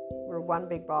separation. We're one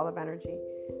big ball of energy.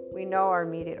 We know our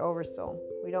immediate oversoul.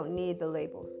 We don't need the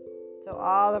labels. So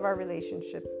all of our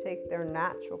relationships take their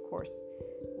natural course.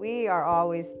 We are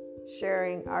always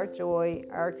sharing our joy,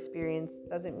 our experience.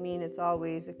 Doesn't mean it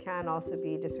can also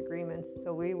be disagreements.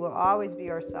 So we will always be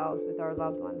ourselves with our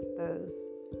loved ones, those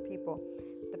people.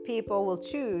 The people will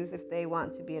choose if they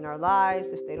want to be in our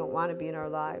lives, if they don't want to be in our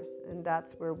lives. And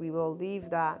that's where we will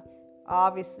leave that.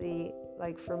 Obviously,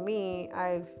 like for me,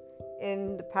 I've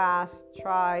in the past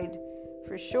tried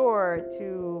for sure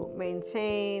to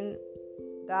maintain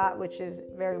that which is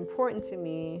very important to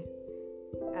me,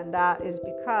 and that is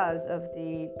because of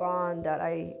the bond that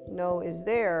I know is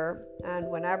there. And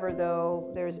whenever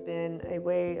though there's been a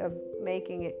way of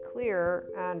making it clear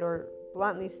and or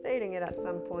bluntly stating it at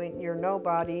some point, you're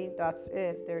nobody, that's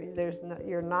it,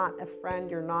 you're not a friend,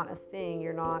 you're not a thing,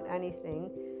 you're not anything,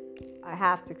 I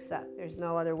have to accept. There's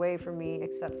no other way for me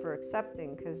except for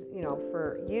accepting, because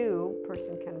for you,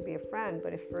 person can be a friend,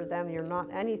 but if for them you're not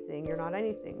anything, you're not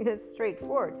anything. It's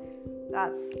straightforward.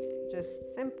 That's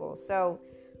just simple. So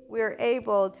we're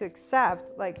able to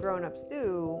accept, like grown-ups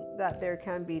do, that there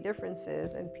can be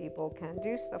differences and people can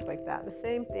do stuff like that. The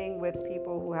same thing with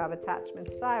people who have attachment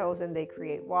styles and they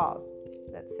create walls.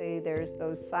 Let's say there's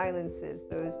those silences,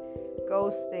 those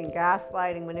ghosting,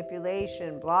 gaslighting,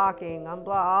 manipulation, blocking,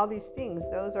 all these things.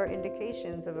 Those are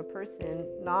indications of a person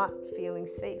not feeling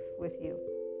safe with you,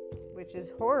 which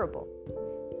is horrible.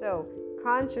 So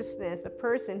consciousness, a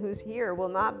person who's here will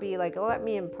not be like, let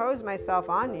me impose myself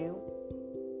on you.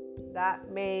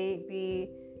 That may be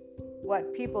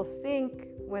what people think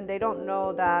when they don't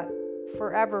know that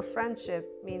forever friendship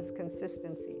means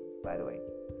consistency, by the way.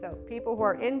 So people who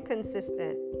are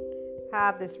inconsistent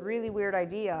have this really weird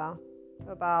idea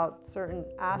about certain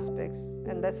aspects,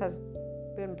 and this has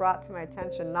been brought to my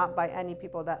attention not by any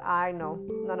people that I know,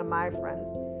 none of my friends,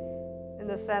 in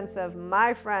the sense of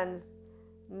my friends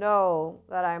know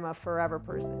that I'm a forever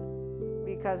person,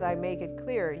 because I make it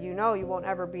clear, you won't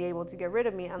ever be able to get rid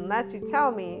of me unless you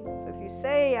tell me. So if you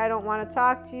say, I don't want to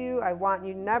talk to you, I want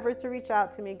you never to reach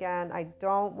out to me again, I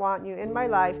don't want you in my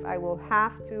life, I will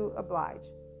have to oblige.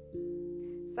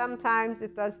 Sometimes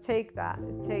it does take that.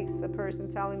 It takes a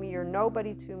person telling me you're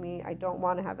nobody to me, I don't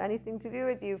want to have anything to do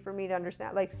with you, for me to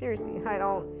understand. Like seriously, I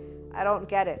don't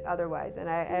get it otherwise. And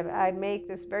I make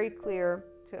this very clear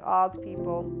to all the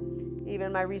people,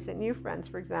 even my recent new friends,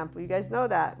 for example. You guys know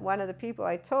that. One of the people,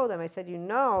 I told them, I said,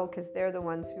 because they're the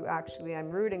ones who actually I'm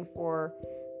rooting for.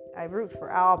 I root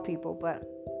for all people, but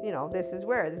this is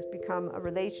where this become a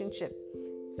relationship.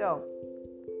 So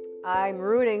I'm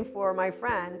rooting for my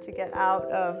friend to get out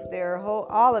of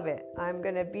all of it. I'm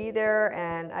going to be there,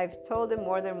 and I've told them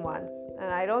more than once,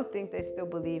 and I don't think they still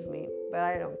believe me, but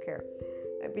I don't care,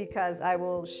 because I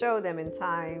will show them in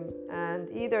time, and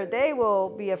either they will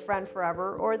be a friend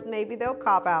forever, or maybe they'll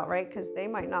cop out, right? Because they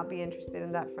might not be interested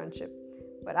in that friendship.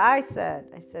 But I said,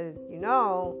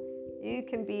 you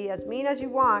can be as mean as you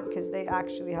want, because they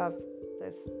actually have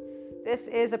this. This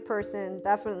is a person,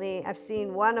 definitely, I've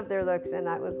seen one of their looks, and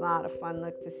that was not a fun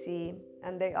look to see.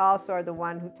 And they also are the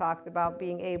one who talked about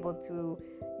being able to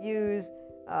use,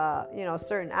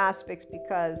 certain aspects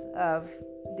because of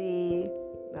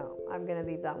no, I'm going to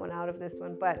leave that one out of this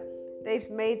one. But they've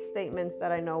made statements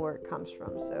that I know where it comes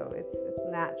from. So it's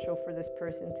natural for this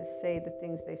person to say the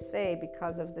things they say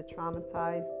because of the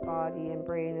traumatized body and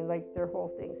brain and like their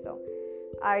whole thing. So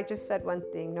I just said one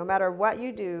thing: no matter what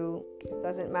you do, it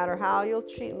doesn't matter how you'll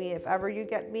treat me. If ever you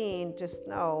get mean, just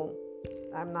know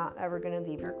I'm not ever going to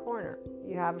leave your corner.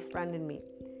 You have a friend in me.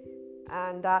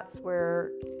 And that's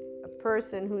where a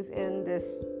person who's in this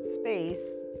space,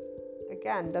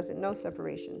 again, doesn't know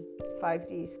separation.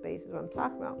 5D space is what I'm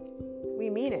talking about. We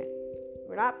mean it.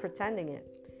 We're not pretending it.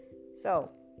 So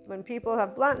when people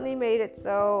have bluntly made it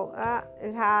so,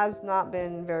 it has not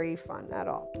been very fun at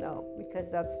all. No, because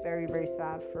that's very, very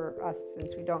sad for us,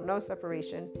 since we don't know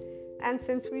separation. And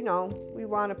since we know, we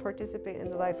want to participate in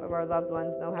the life of our loved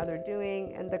ones, know how they're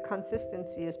doing, and the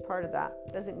consistency is part of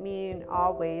that. Doesn't mean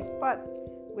always, but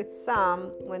with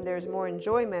some, when there's more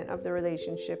enjoyment of the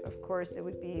relationship, of course, it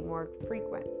would be more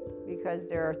frequent, because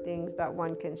there are things that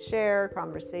one can share,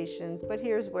 conversations. But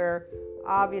here's where,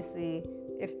 obviously,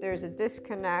 if there's a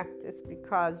disconnect, it's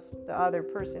because the other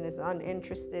person is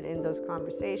uninterested in those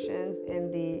conversations,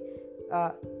 in the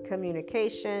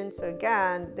communication. So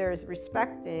again, there's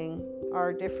respecting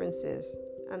our differences,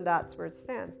 and that's where it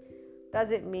stands.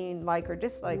 Does it mean like or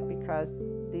dislike? Because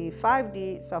the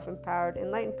 5D self-empowered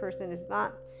enlightened person is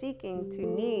not seeking to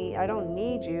need. I don't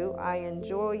need you. I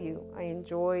enjoy you. I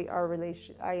enjoy our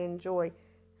relation. I enjoy.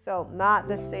 So not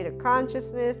the state of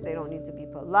consciousness. They don't need to be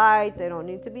polite. They don't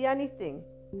need to be anything.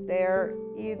 They're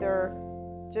either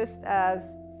just as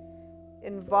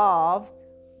involved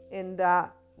in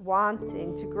that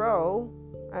wanting to grow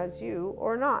as you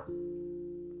or not.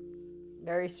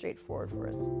 Very straightforward for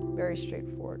us. Very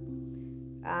straightforward.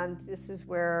 And this is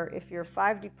where, if you're a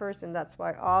 5D person, that's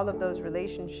why all of those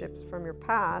relationships from your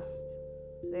past,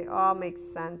 they all make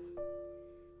sense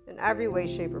in every way,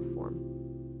 shape, or form.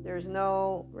 There's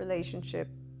no relationship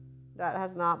that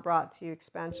has not brought to you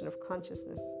expansion of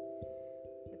consciousness.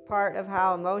 The part of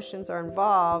how emotions are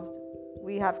involved,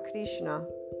 we have Krishna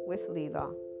with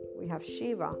Leela. We have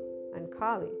Shiva and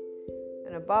Kali.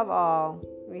 And above all,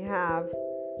 we have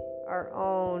our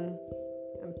own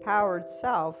empowered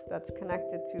self that's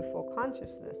connected to full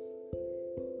consciousness,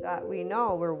 that we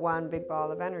know we're one big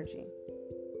ball of energy.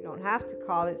 We don't have to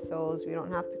call it souls. We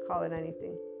don't have to call it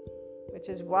anything, which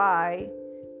is why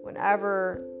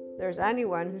whenever there's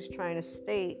anyone who's trying to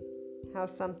state how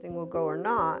something will go or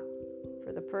not,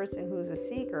 for the person who's a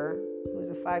seeker, who's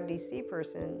a 5DC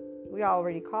person, we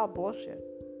already call bullshit.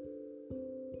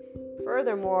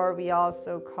 Furthermore, we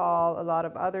also call a lot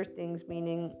of other things,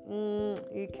 meaning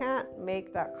you can't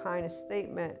make that kind of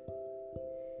statement.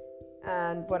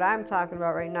 And what I'm talking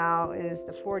about right now is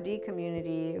the 4D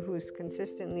community, who's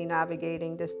consistently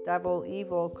navigating this devil,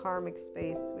 evil, karmic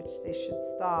space, which they should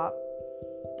stop.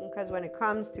 Because when it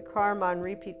comes to karma and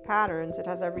repeat patterns, it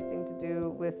has everything to do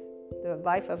with the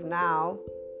life of now,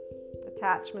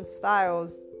 attachment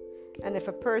styles, and if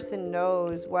a person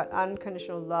knows what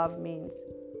unconditional love means,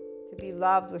 to be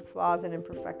loved with flaws and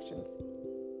imperfections,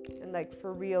 and like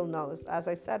for real knows. As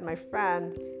I said, my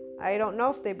friend, I don't know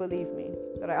if they believe me,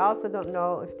 but I also don't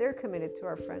know if they're committed to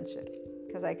our friendship,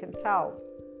 because I can tell.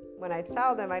 When I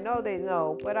tell them, I know they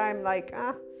know, but I'm like,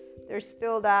 there's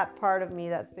still that part of me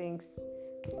that thinks.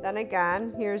 Then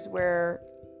again, here's where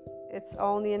it's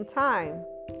only in time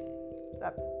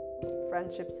that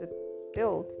friendships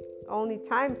build. Only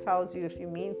time tells you if you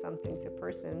mean something to a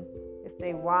person, if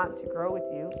they want to grow with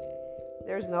you.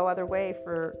 There's no other way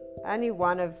for any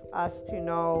one of us to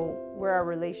know where our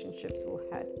relationships will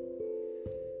head.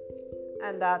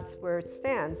 And that's where it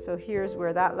stands. So here's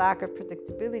where that lack of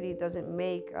predictability doesn't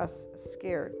make us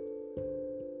scared.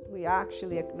 We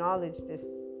actually acknowledge this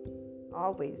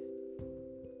always.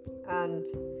 And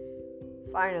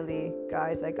finally,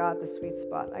 guys, I got the sweet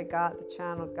spot. I got the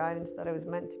channel guidance that I was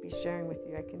meant to be sharing with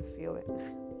you. I can feel it.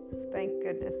 Thank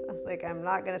goodness. I was like, I'm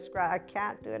not going to scratch. I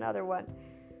can't do another one.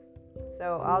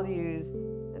 So I'll use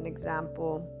an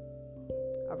example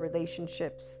of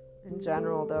relationships in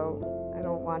general, though. I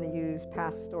don't want to use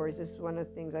past stories. This is one of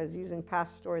the things. I was using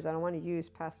past stories. I don't want to use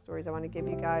past stories. I want to give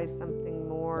you guys something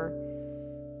more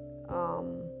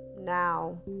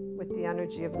now, with the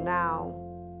energy of now.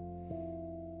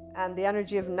 And the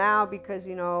energy of now, because,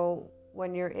 you know,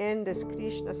 when you're in this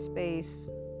Krishna space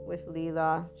with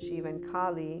Leela, Shiva, and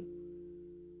Kali,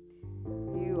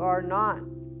 you are not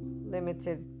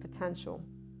limited potential.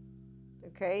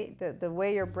 Okay? The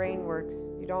way your brain works,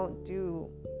 you don't do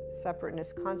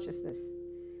separateness consciousness.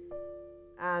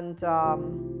 And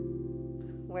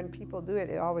when people do it,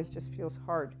 it always just feels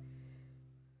hard.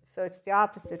 So it's the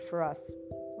opposite for us.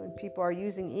 When people are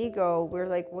using ego, we're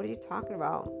like, what are you talking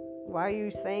about? Why are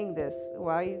you saying this?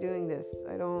 Why are you doing this?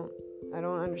 I don't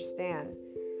understand.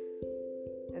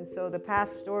 And so the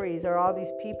past stories are all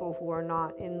these people who are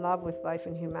not in love with life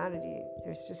and humanity.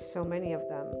 There's just so many of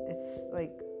them. It's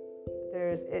like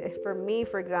for me,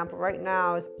 for example, right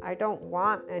now, is I don't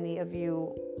want any of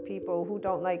you people who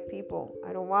don't like people.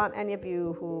 I don't want any of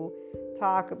you who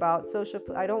talk about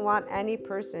I don't want any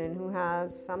person who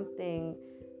has something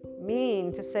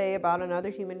mean to say about another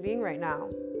human being right now.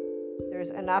 There's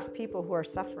enough people who are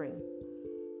suffering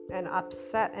and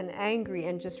upset and angry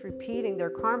and just repeating their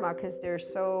karma because they're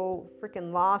so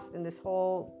freaking lost in this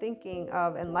whole thinking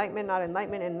of enlightenment, not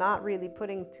enlightenment, and not really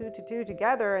putting two to two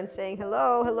together and saying,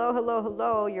 hello, hello, hello,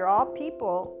 hello. You're all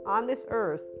people on this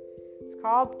earth. It's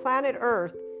called planet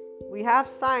Earth. We have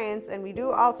science and we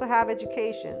do also have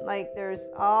education. Like there's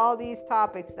all these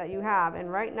topics that you have.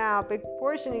 And right now, a big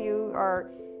portion of you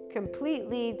are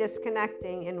completely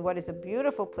disconnecting in what is a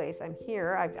beautiful place. I'm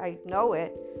here. I know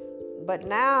it. But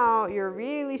now you're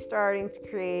really starting to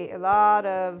create a lot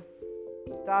of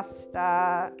dust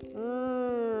that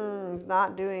is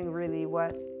not doing really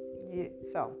what you...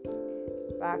 So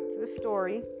back to the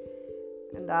story,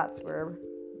 and that's where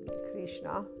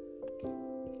Krishna.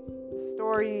 The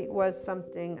story was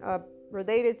something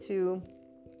related to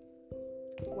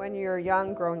when you're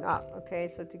young growing up, okay?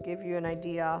 So to give you an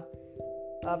idea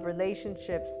of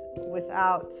relationships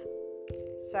without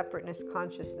separateness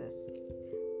consciousness,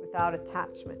 without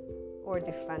attachment or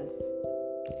defense,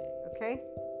 okay?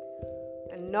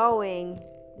 And knowing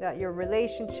that your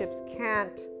relationships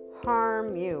can't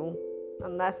harm you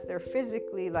unless they're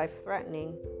physically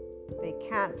life-threatening. They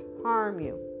can't harm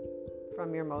you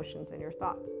from your emotions and your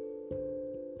thoughts.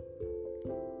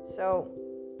 So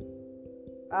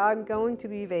I'm going to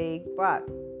be vague, but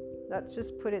let's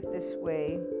just put it this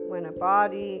way. When a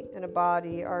body and a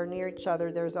body are near each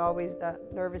other, there's always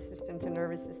that nervous system to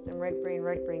nervous system, right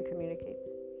brain communicates.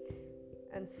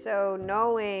 And so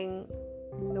knowing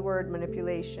the word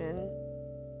manipulation,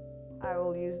 I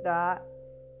will use that,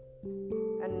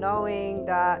 and knowing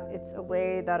that it's a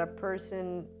way that a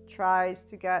person tries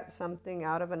to get something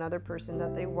out of another person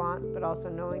that they want, but also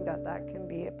knowing that that can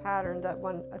be a pattern that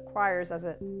one acquires as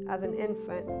an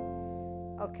infant.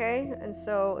 Okay, and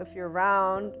so if you're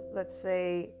around, let's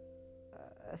say,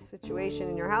 a situation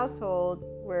in your household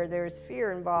where there's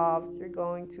fear involved, you're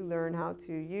going to learn how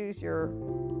to use your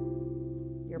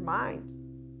mind.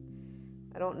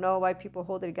 I don't know why people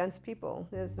hold it against people.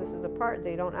 This is a part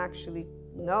they don't actually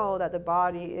know, that the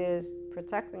body is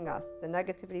protecting us. The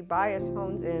negativity bias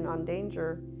hones in on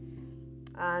danger,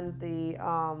 and the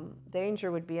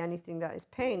danger would be anything that is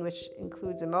pain, which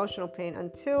includes emotional pain,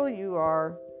 until you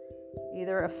are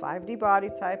either a 5D body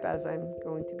type, as I'm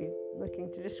going to be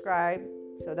looking to describe.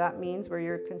 So that means where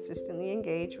you're consistently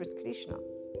engaged with Krishna,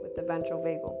 with the ventral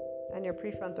vagal, and your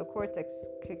prefrontal cortex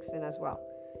kicks in as well.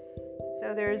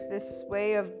 So there's this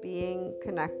way of being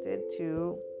connected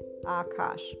to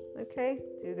Akash, okay?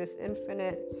 To this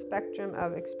infinite spectrum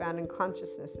of expanding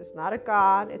consciousness. It's not a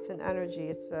God, it's an energy.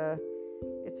 It's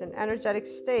an energetic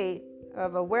state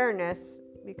of awareness,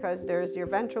 because there's your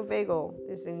ventral vagal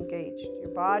is engaged.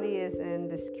 Your body is in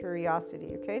this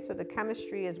curiosity, okay? So the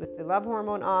chemistry is with the love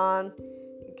hormone on.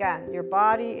 Again, your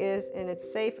body is in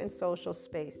its safe and social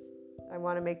space. I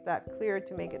want to make that clear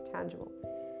to make it tangible.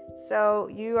 So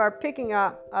you are picking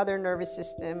up other nervous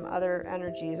system, other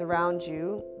energies around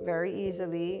you very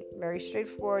easily, very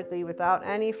straightforwardly, without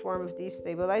any form of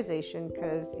destabilization,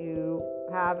 because you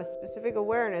have a specific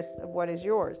awareness of what is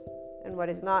yours and what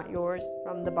is not yours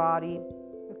from the body,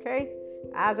 okay?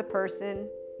 As a person,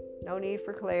 no need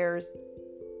for clairs,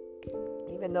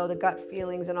 even though the gut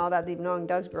feelings and all that deep knowing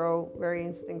does grow very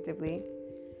instinctively.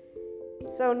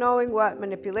 So knowing what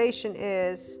manipulation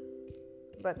is,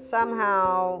 but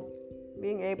somehow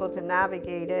being able to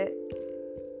navigate it.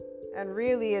 And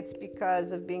really it's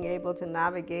because of being able to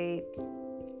navigate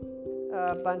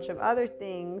a bunch of other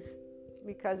things,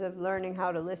 because of learning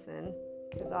how to listen.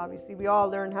 Because obviously we all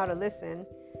learn how to listen.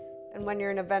 And when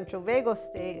you're in a ventral vagal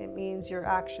state, it means you're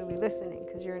actually listening,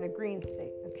 because you're in a green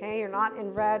state, okay? You're not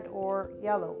in red or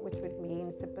yellow, which would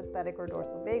mean sympathetic or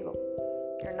dorsal vagal.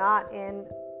 You're not in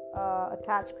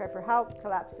attach, cry for help,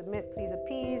 collapse, submit, please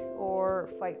appease, or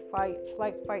flight, fight,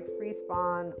 freeze,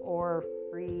 fawn, or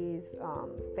freeze,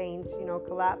 faint,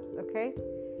 collapse, okay?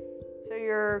 So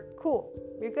you're cool,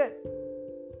 you're good.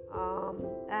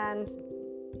 And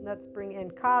let's bring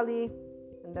in Kali,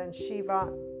 and then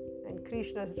Shiva, and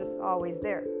Krishna is just always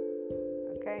there,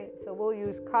 okay? So we'll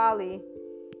use Kali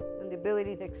and the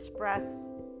ability to express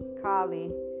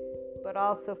Kali, but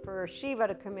also for Shiva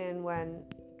to come in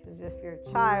because if you're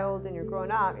a child and you're growing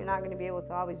up, you're not going to be able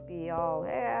to always be all,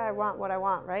 hey, I want what I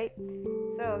want, right?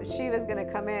 So Shiva's going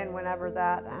to come in whenever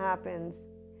that happens.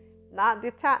 Not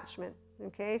detachment,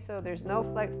 okay? So there's no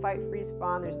flight, fight, freeze,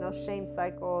 fawn. There's no shame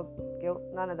cycle, guilt,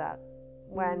 none of that.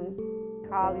 When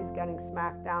Kali's getting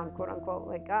smacked down, quote unquote,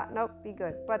 like, nope, be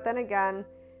good. But then again,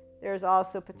 there's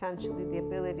also potentially the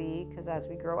ability, because as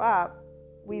we grow up,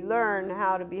 we learn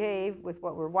how to behave with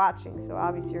what we're watching. So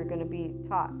obviously you're going to be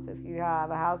taught. So if you have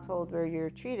a household where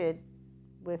you're treated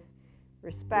with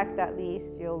respect, at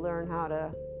least you'll learn how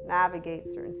to navigate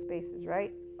certain spaces,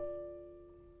 right?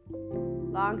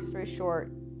 Long story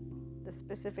short, the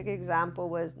specific example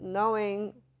was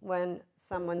knowing when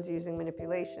someone's using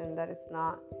manipulation, that it's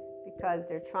not because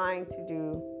they're trying to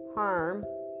do harm,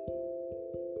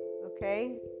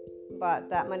 okay? But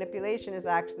that manipulation is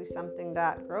actually something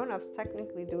that grown-ups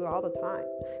technically do all the time.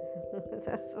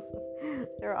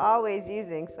 They're always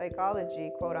using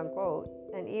psychology, quote unquote,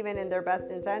 and even in their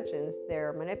best intentions,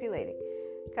 they're manipulating.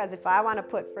 Because if I want to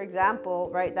put, for example,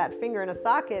 right, that finger in a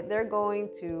socket, they're going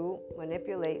to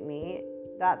manipulate me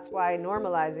That's why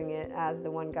normalizing it, as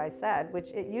the one guy said, which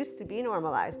it used to be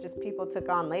normalized, just people took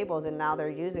on labels and now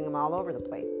they're using them all over the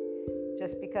place.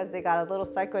 Just because they got a little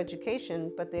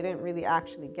psychoeducation, but they didn't really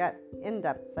actually get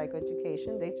in-depth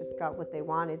psychoeducation. They just got what they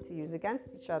wanted to use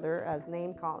against each other as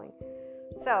name calling.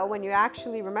 So when you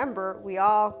actually remember, we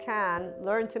all can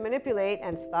learn to manipulate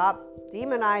and stop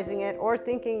demonizing it or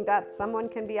thinking that someone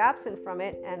can be absent from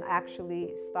it, and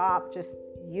actually stop just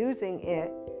using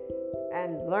it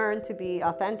and learn to be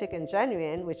authentic and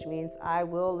genuine, which means I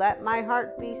will let my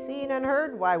heart be seen and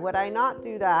heard. Why would I not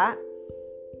do that?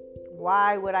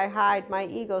 Why would I hide my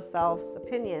ego self's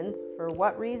opinions? For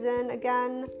what reason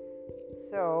again?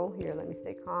 So here, let me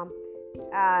stay calm.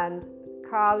 And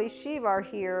Kali Shiva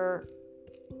here,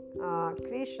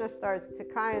 Krishna starts to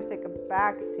kind of take a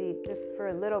back seat just for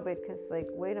a little bit, because like,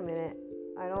 wait a minute,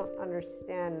 I don't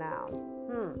understand now.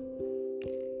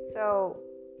 So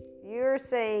you're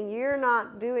saying you're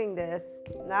not doing this.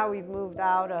 Now we've moved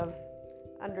out of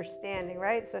understanding,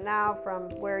 right? So now from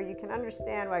where you can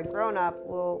understand why grown-up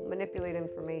will manipulate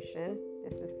information,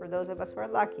 this is for those of us who are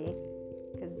lucky,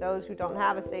 because those who don't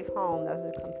have a safe home, those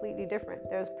are completely different.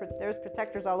 There's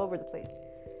protectors all over the place.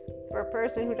 For a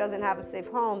person who doesn't have a safe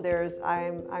home, there's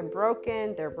I'm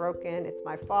broken, they're broken, it's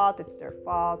my fault, it's their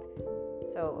fault.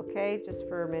 So okay, just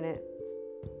for a minute,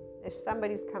 if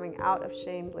somebody's coming out of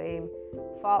shame, blame,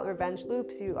 fault, revenge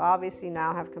loops, you obviously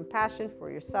now have compassion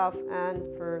for yourself and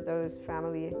for those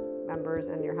family members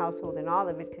and your household and all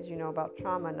of it, because you know about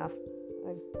trauma enough.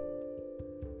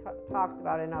 I've talked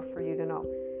about enough for you to know.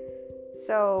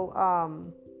 So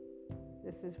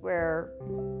this is where,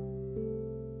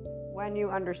 when you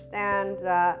understand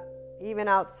that even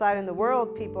outside in the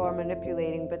world people are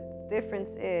manipulating, but the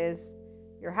difference is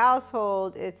your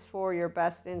household, it's for your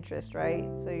best interest, right?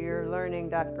 So you're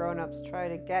learning that grown-ups try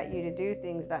to get you to do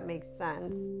things that make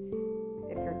sense.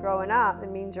 If you're growing up, it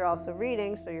means you're also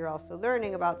reading, so you're also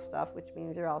learning about stuff, which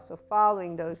means you're also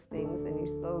following those things, and you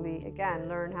slowly, again,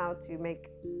 learn how to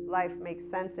make life make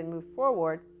sense and move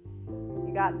forward.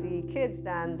 You got the kids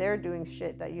then, they're doing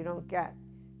shit that you don't get.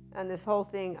 And this whole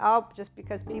thing, just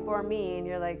because people are mean,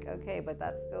 you're like, okay, but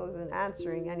that still isn't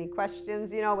answering any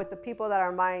questions, with the people that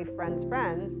are my friends,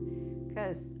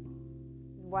 because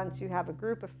once you have a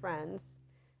group of friends,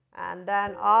 and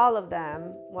then all of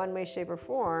them, one way, shape, or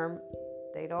form,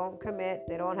 they don't commit,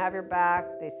 they don't have your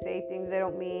back, they say things they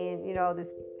don't mean,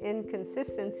 this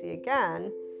inconsistency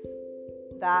again.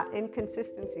 That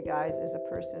inconsistency, guys, is a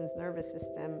person's nervous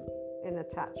system in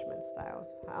attachment styles.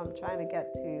 I'm trying to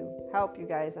get to help you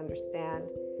guys understand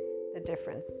the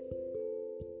difference.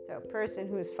 So a person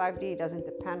who is 5D doesn't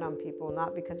depend on people,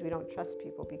 not because we don't trust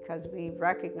people, because we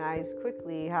recognize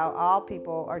quickly how all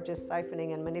people are just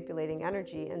siphoning and manipulating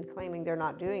energy and claiming they're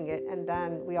not doing it. And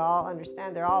then we all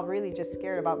understand they're all really just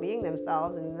scared about being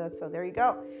themselves. And so there you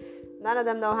go. None of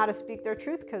them know how to speak their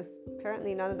truth, because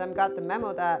apparently none of them got the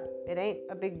memo that it ain't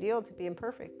a big deal to be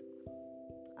imperfect.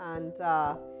 And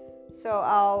so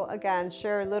I'll, again,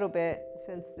 share a little bit,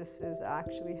 since this is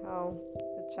actually how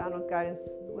the channel guidance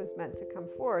was meant to come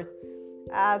forth.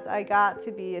 As I got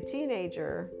to be a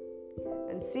teenager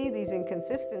and see these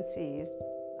inconsistencies,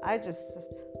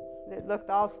 it looked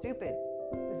all stupid.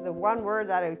 It's the one word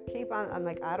that I keep on, I'm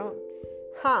like,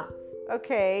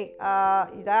 okay,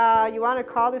 you want to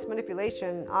call this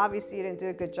manipulation? Obviously you didn't do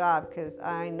a good job, because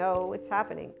I know it's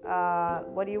happening.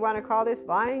 What do you want to call this?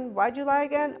 Lying? Why'd you lie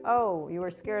again? Oh, you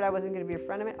were scared I wasn't going to be a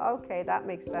friend of it? Okay, that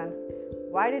makes sense.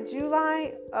 Why did you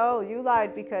lie? Oh, you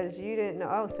lied because you didn't know.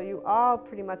 Oh, so you all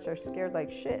pretty much are scared like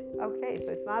shit. Okay,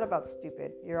 so it's not about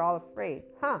stupid. You're all afraid.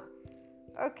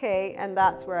 Okay, and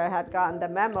that's where I had gotten the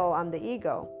memo on the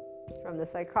ego from the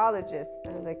psychologist.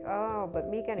 And I'm like, oh, but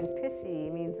me getting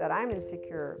pissy means that I'm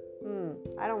insecure.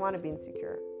 I don't want to be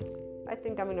insecure. I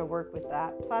think I'm going to work with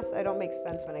that. Plus, I don't make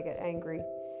sense when I get angry.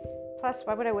 Plus,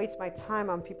 why would I waste my time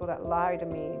on people that lie to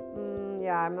me?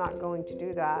 Yeah, I'm not going to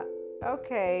do that.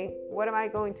 Okay, what am I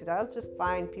going to do? I'll just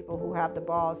find people who have the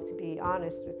balls to be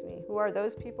honest with me. Who are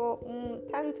those people?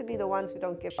 Tend to be the ones who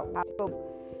don't give a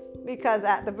because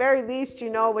at the very least,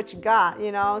 you know what you got,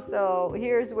 So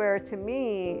here's where, to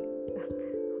me,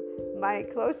 my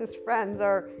closest friends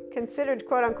are considered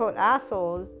quote-unquote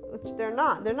assholes, which they're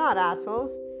not. They're not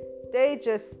assholes. They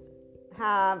just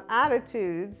have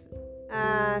attitudes,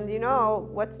 and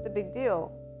what's the big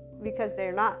deal? Because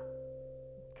they're not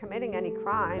committing any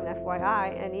crime,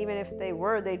 FYI, and even if they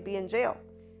were, they'd be in jail.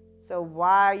 So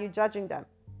why are you judging them?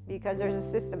 Because there's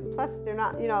a system. Plus, they're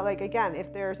not, again,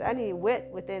 if there's any wit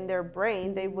within their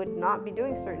brain, they would not be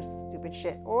doing certain stupid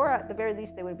shit, or at the very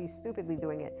least, they would be stupidly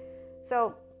doing it.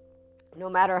 So no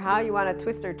matter how you want to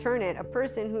twist or turn it, a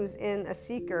person who's in a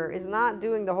seeker is not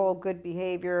doing the whole good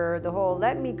behavior, the whole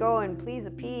let me go and please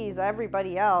appease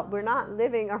everybody else. We're not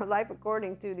living our life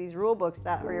according to these rule books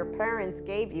that your parents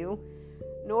gave you,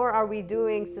 nor are we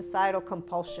doing societal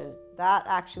compulsion. That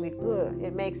actually,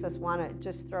 it makes us want to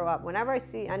just throw up. Whenever I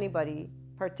see anybody,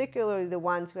 particularly the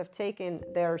ones who have taken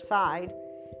their side,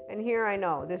 and here I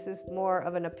know this is more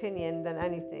of an opinion than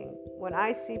anything. When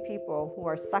I see people who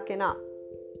are sucking up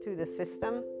to the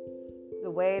system, the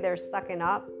way they're sucking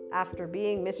up after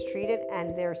being mistreated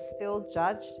and they're still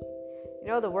judged. You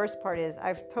know, the worst part is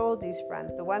I've told these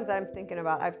friends, the ones that I'm thinking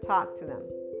about, I've talked to them.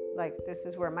 Like, this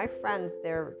is where my friends,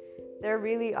 they're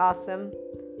really awesome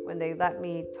when they let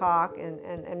me talk,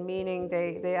 and meaning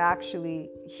they actually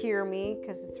hear me,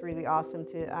 because it's really awesome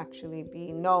to actually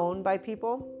be known by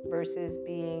people versus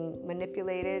being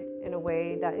manipulated in a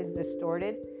way that is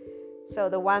distorted. So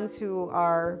the ones who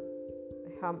are,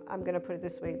 I'm going to put it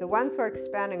this way, the ones who are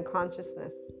expanding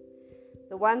consciousness,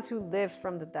 the ones who live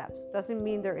from the depths, doesn't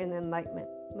mean they're in enlightenment,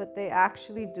 but they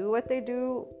actually do what they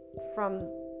do from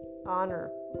honor,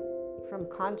 from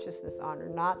consciousness honor,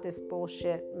 not this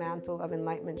bullshit mantle of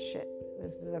enlightenment shit.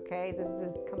 This is okay. This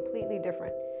is completely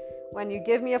different. When you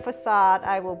give me a facade,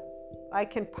 I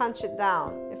can punch it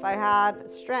down. If I had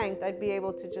strength, I'd be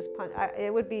able to just punch.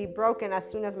 It would be broken as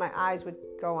soon as my eyes would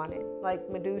go on it, like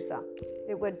Medusa.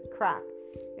 It would crack.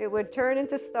 It would turn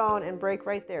into stone and break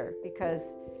right there, because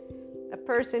a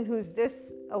person who's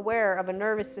this aware of a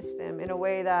nervous system in a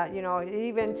way that,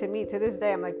 even to me to this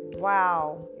day, I'm like,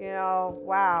 wow,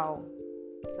 wow.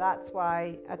 That's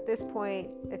why at this point,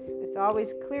 it's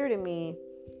always clear to me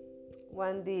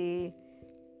when the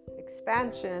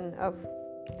expansion of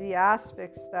the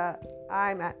aspects that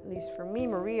I'm, at least for me,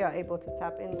 Maria, able to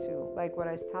tap into, like what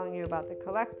I was telling you about the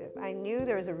collective. I knew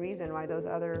there was a reason why those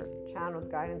other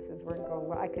channeled guidances weren't going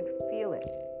well. I could feel it.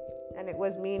 And it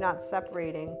was me not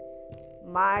separating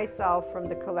myself from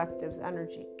the collective's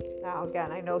energy. Now,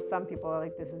 again, I know some people are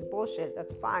like, this is bullshit.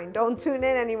 That's fine. Don't tune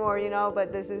in anymore,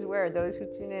 but this is where those who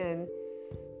tune in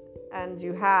and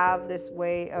you have this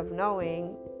way of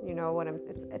knowing,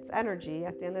 it's energy.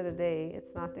 At the end of the day,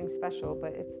 it's nothing special,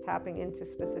 but it's tapping into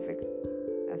specific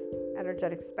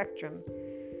energetic spectrum.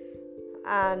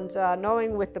 And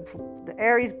knowing with the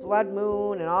Aries blood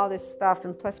moon and all this stuff,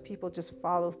 and plus people just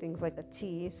follow things like a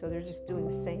T, so they're just doing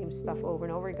the same stuff over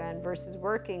and over again versus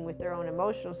working with their own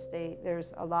emotional state.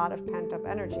 There's a lot of pent up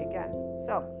energy again.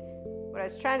 So what I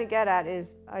was trying to get at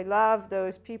is I love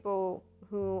those people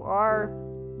who are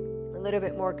a little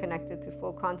bit more connected to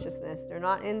full consciousness. They're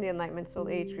not in the Enlightenment Soul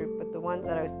Age group, but the ones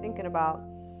that I was thinking about,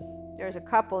 there's a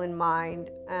couple in mind,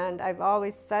 and I've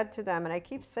always said to them, and I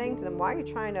keep saying to them, why are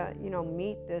you trying to,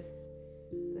 meet this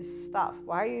stuff?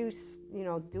 Why are you,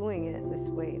 doing it this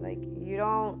way? Like,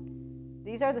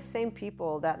 these are the same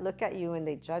people that look at you and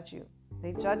they judge you.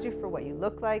 They judge you for what you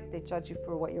look like. They judge you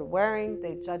for what you're wearing.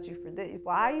 They judge you for this.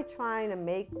 Why are you trying to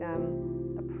make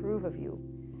them approve of you?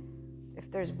 If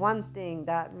there's one thing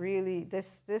that really,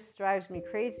 this drives me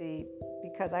crazy,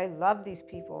 because I love these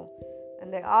people.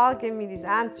 And they all give me these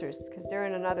answers because they're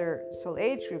in another soul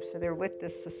age group. So they're with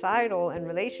this societal and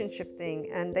relationship thing.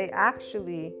 And they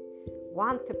actually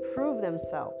want to prove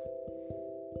themselves.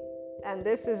 And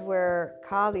this is where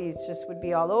Kali just would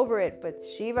be all over it. But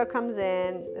Shiva comes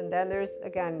in. And then there's,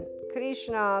 again,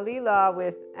 Krishna,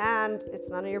 Leela and it's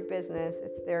none of your business.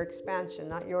 It's their expansion,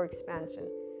 not your expansion.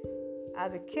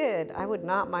 As a kid, I would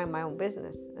not mind my own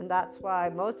business. And that's why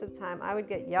most of the time I would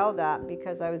get yelled at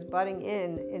because I was butting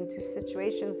into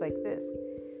situations like this.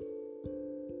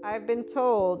 I've been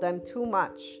told I'm too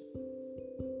much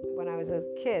when I was a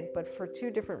kid, but for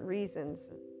two different reasons.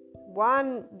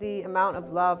 One, the amount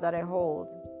of love that I hold,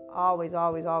 always,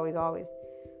 always, always, always.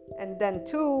 And then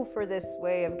two, for this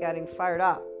way of getting fired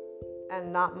up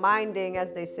and not minding,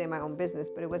 as they say, my own business.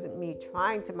 But it wasn't me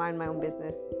trying to mind my own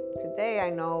business. Today, I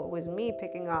know it was me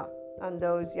picking up on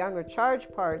those younger charge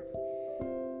parts,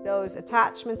 those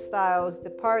attachment styles, the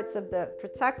parts of the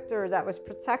protector that was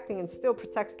protecting and still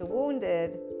protects the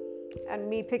wounded, and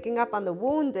me picking up on the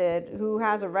wounded who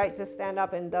has a right to stand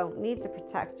up and don't need to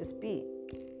protect, just be.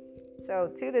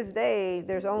 So to this day,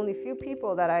 there's only few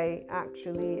people that I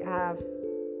actually have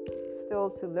still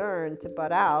to learn to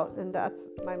butt out, and that's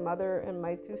my mother and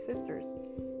my two sisters.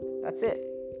 That's it.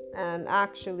 And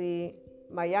actually,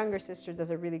 my younger sister does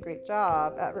a really great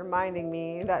job at reminding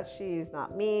me that she's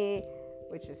not me,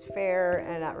 which is fair,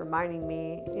 and at reminding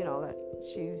me, that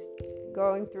she's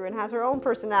going through and has her own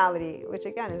personality, which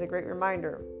again is a great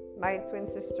reminder. My twin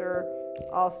sister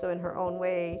also in her own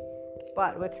way,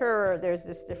 but with her, there's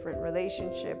this different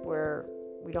relationship where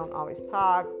We don't always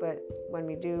talk, but when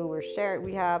we do,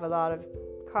 we have a lot of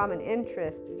common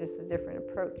interest, just a different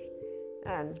approach.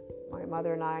 And my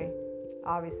mother and I,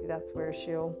 obviously that's where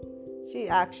she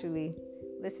actually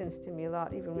listens to me a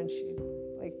lot, even when she's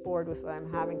like bored with what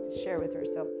I'm having to share with her.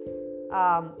 So,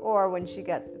 or when she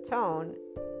gets the tone.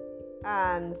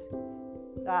 And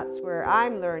that's where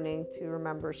I'm learning to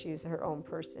remember she's her own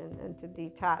person and to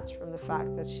detach from the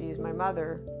fact that she's my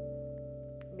mother.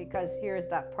 Because here's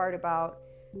that part about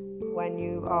when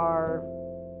you are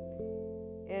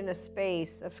in a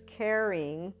space of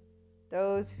caring,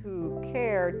 those who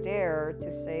care dare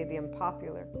to say the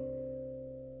unpopular.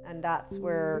 And that's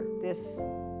where this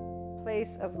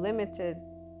place of limited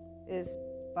is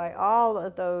by all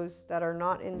of those that are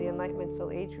not in the Enlightenment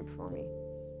Soul Age group for me,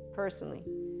 personally.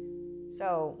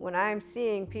 So when I'm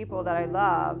seeing people that I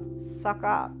love suck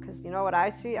up, because you know what I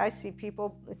see? I see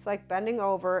people, it's like bending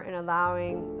over and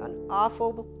allowing an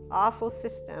awful, awful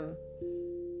system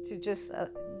to just,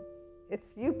 it's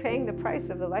you paying the price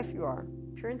of the life you are.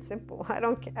 Pure and simple. I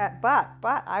don't care,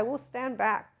 but I will stand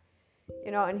back.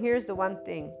 You know, and here's the one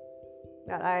thing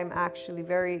that I'm actually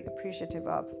very appreciative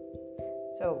of.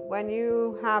 So when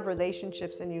you have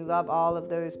relationships and you love all of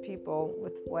those people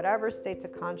with whatever states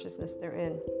of consciousness they're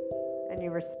in, and you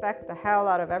respect the hell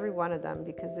out of every one of them,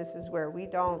 because this is where we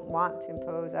don't want to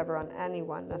impose ever on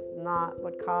anyone. That's not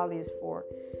what Kali is for,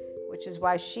 which is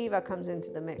why Shiva comes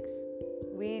into the mix.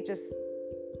 We just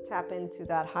tap into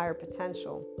that higher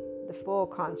potential, the full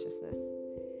consciousness.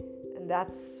 And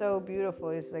that's so beautiful.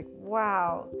 It's like,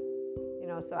 wow. You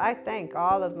know, so I thank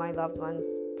all of my loved ones,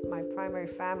 my primary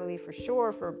family for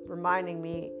sure, for reminding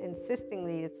me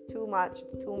insistingly it's too much,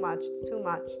 it's too much, it's too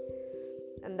much.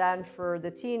 And then for the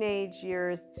teenage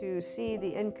years to see the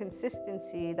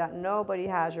inconsistency that nobody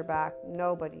has your back.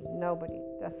 Nobody.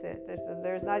 That's it.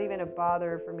 There's not even a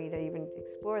bother for me to even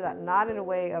explore that. Not in a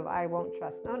way of I won't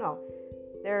trust. No.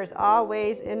 There's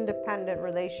always independent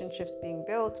relationships being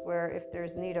built where if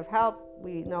there's need of help,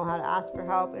 we know how to ask for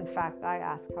help. In fact, I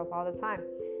ask help all the time.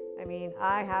 I mean,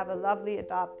 I have a lovely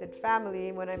adopted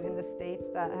family when I'm in the States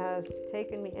that has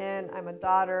taken me in. I'm a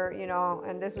daughter, you know,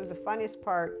 and this was the funniest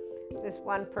part. This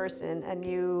one person, a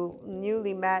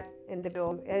newly met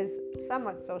individual, is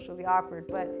somewhat socially awkward,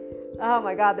 but oh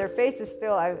my God, their face is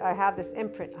still, I have this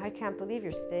imprint. I can't believe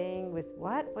you're staying with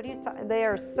what? What are you talking? They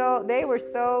were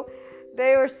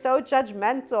so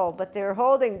judgmental, but they're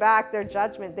holding back their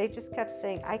judgment. They just kept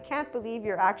saying, I can't believe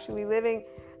you're actually living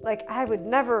like I would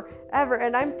never, ever.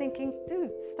 And I'm thinking,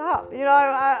 dude, stop. You know,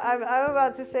 I'm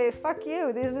about to say, fuck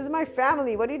you. This is my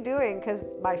family. What are you doing? Because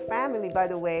my family, by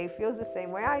the way, feels the same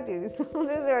way I do. So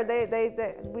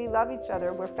we love each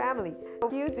other. We're family.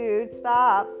 You, dude,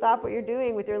 stop what you're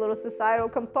doing with your little societal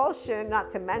compulsion. Not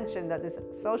to mention that this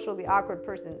socially awkward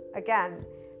person, again,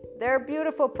 they're a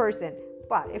beautiful person.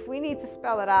 But if we need to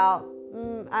spell it out,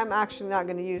 I'm actually not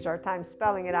going to use our time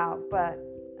spelling it out. But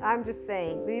I'm just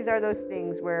saying, these are those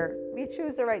things where we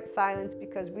choose the right silence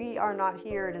because we are not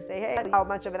here to say, hey, how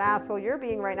much of an asshole you're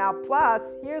being right now. Plus,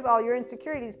 here's all your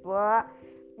insecurities, blah.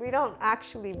 We don't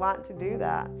actually want to do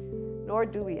that, nor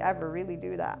do we ever really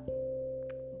do that.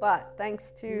 But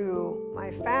thanks to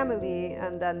my family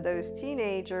and then those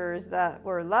teenagers that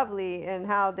were lovely and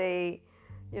how they,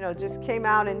 you know, just came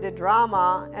out and did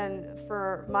drama, and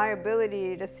for my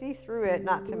ability to see through it,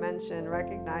 not to mention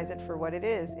recognize it for what it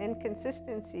is,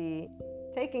 inconsistency,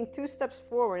 taking 2 steps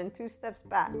forward and 2 steps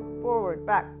back, forward,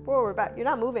 back. You're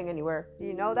not moving anywhere.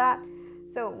 You know that?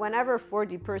 So whenever a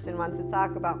 4D person wants to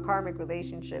talk about karmic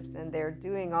relationships and they're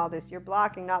doing all this, you're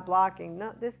blocking, not blocking.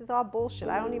 No, this is all bullshit.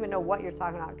 I don't even know what you're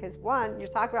talking about, because 1, you're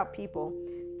talking about people.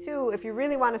 2, if you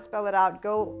really want to spell it out,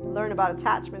 go learn about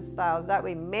attachment styles. That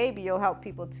way, maybe you'll help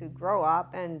people to grow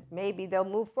up and maybe they'll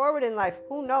move forward in life.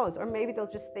 Who knows? Or maybe they'll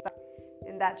just stay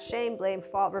in that shame, blame,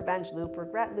 fault, revenge loop,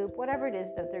 regret loop, whatever it is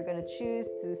that they're going to choose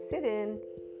to sit in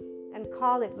and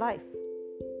call it life.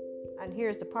 And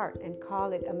here's the part, and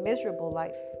call it a miserable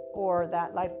life or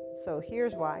that life. So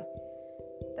here's why.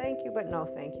 Thank you, but no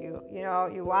thank you. You know,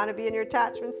 you want to be in your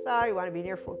attachment style, you want to be in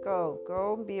your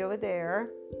go be over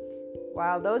there.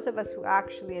 While those of us who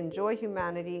actually enjoy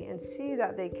humanity and see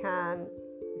that they can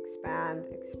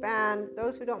expand,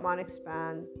 those who don't want to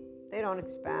expand, they don't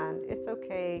expand. It's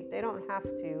okay. They don't have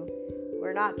to.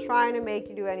 We're not trying to make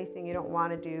you do anything you don't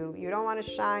want to do. You don't want to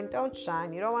shine, don't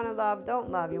shine. You don't want to love, don't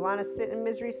love. You want to sit in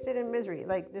misery, sit in misery.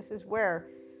 Like, this is where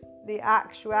the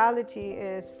actuality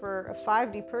is. For a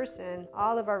 5D person,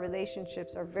 all of our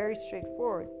relationships are very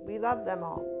straightforward. We love them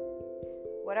all.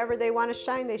 Whatever they want to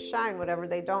shine, they shine. Whatever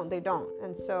they don't, they don't.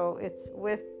 And so it's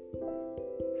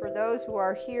for those who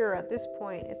are here at this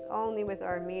point, it's only with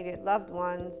our immediate loved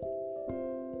ones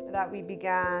that we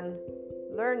began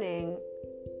learning,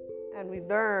 and we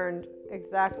learned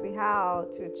exactly how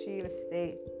to achieve a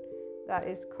state that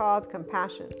is called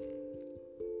compassion.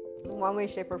 In one way,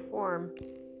 shape, or form,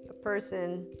 a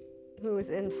person who's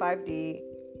in 5D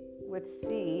with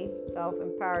C,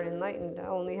 self-empowered, enlightened,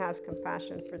 only has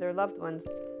compassion for their loved ones.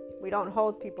 We don't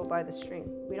hold people by the string.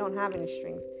 We don't have any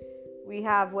strings. We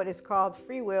have what is called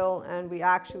free will, and we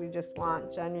actually just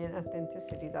want genuine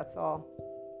authenticity. That's all.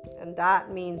 And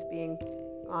that means being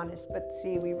honest. But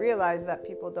see, we realize that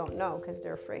people don't know because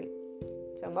they're afraid.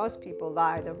 So most people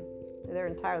lie their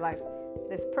entire life.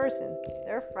 This person,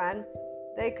 their friend,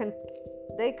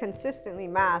 they consistently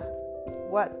mask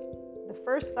what the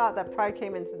first thought that probably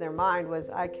came into their mind was,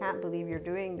 I can't believe you're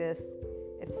doing this.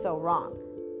 It's so wrong.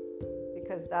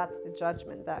 Because that's the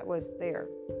judgment that was there.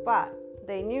 But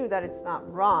they knew that it's not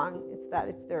wrong, it's that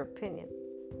it's their opinion.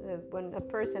 When a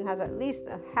person has at least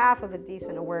a half of a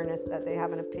decent awareness that they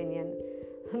have an opinion,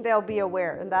 they'll be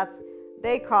aware. And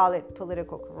they call it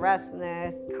political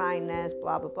correctness, kindness,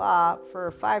 blah, blah, blah. For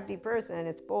a 5D person,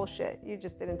 it's bullshit. You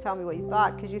just didn't tell me what you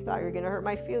thought because you thought you were going to hurt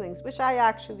my feelings, which I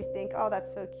actually think, oh,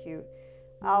 that's so cute.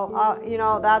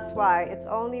 That's why it's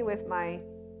only with my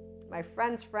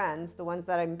friends, the ones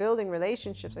that I'm building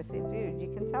relationships, I say, dude,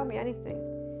 you can tell me anything.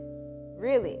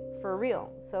 Really, for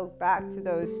real. So back to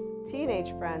those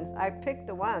teenage friends, I picked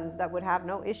the ones that would have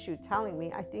no issue telling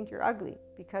me, I think you're ugly.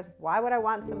 Because why would I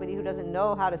want somebody who doesn't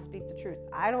know how to speak the truth?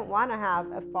 I don't want to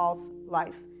have a false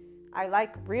life. I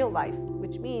like real life,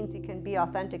 which means you can be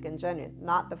authentic and genuine,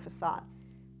 not the facade.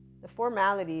 The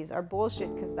formalities are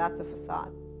bullshit because that's a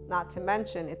facade. Not to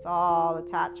mention, it's all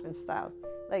attachment styles.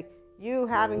 Like, you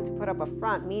having to put up a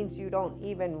front means you don't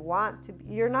even want to,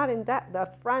 you're not in that. The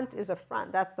front is a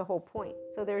front. That's the whole point.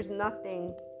 So there's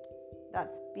nothing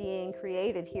that's being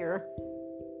created here.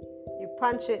 You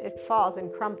punch it, it falls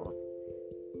and crumbles.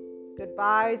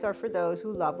 Goodbyes are for those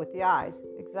who love with the eyes.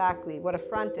 Exactly what a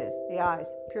front is, the eyes,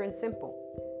 pure and simple.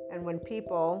 And when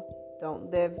people don't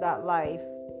live that life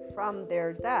from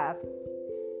their depths,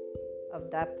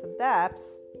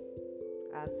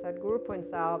 as Sadhguru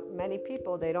points out, many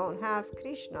people, they don't have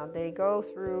Krishna. They go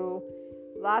through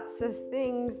lots of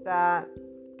things that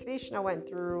Krishna went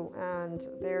through, and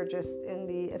they're just in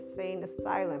the insane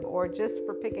asylum, or just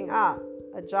for picking up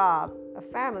a job, a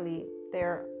family,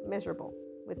 they're miserable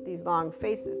with these long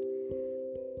faces.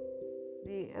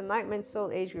 The Enlightenment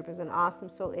Soul Age Group is an awesome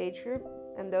soul age group,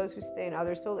 and those who stay in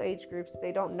other soul age groups,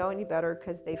 they don't know any better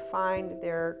because they find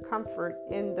their comfort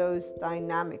in those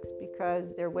dynamics,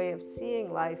 because their way of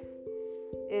seeing life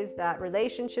is that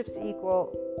relationships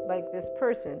equal like this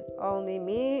person, only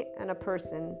me and a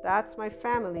person, that's my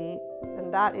family.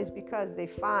 And that is because they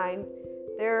find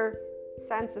their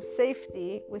sense of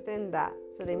safety within that.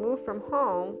 So they move from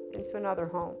home into another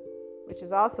home, which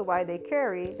is also why they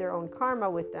carry their own karma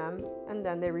with them, and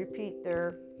then they repeat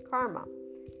their karma.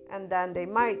 And then they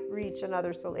might reach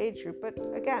another soul age group. But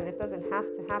again, it doesn't have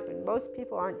to happen. Most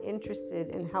people aren't interested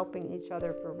in helping each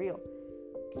other for real.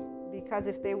 Because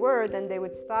if they were, then they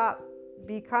would stop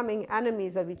becoming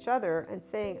enemies of each other and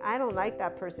saying, I don't like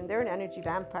that person. They're an energy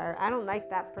vampire. I don't like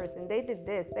that person. They did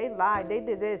this. They lied. They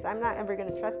did this. I'm not ever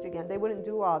going to trust you again. They wouldn't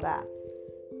do all that.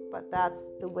 But that's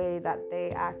the way that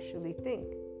they actually think.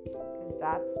 Because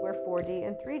that's where 4D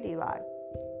and 3D lie.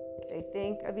 They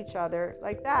think of each other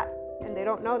like that. And they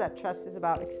don't know that trust is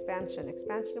about expansion.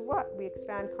 Expansion of what? We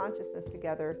expand consciousness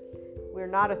together. We're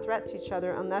not a threat to each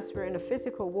other unless we're in a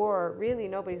physical war. Really,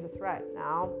 nobody's a threat.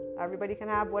 Now, everybody can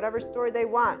have whatever story they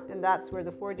want. And that's where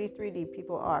the 4D, 3D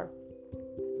people are.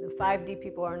 The 5D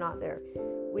people are not there.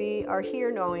 We are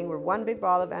here knowing we're one big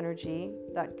ball of energy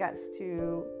that gets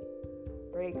to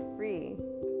break free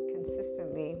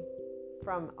consistently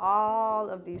from all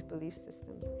of these belief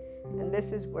systems. And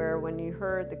this is where, when you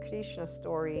heard the Krishna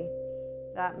story,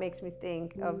 that makes me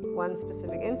think of one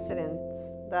specific incident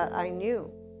that I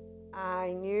knew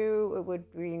it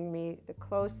would bring me the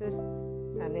closest,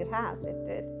 and it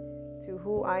did, to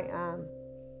who I am,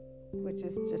 which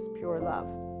is just pure love,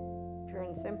 pure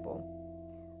and simple.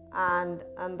 And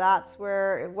that's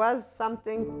where it was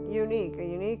something unique, a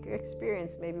unique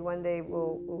experience. Maybe one day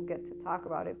we'll get to talk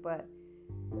about it, but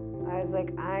I was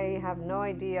like, I have no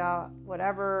idea.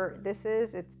 Whatever this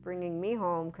is, it's bringing me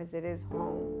home, because it is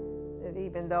home. And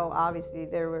even though obviously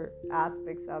there were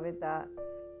aspects of it that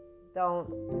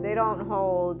don't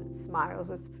hold smiles,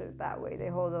 let's put it that way. They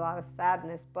hold a lot of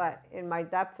sadness. But in my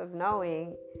depth of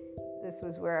knowing, this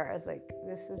was where I was like,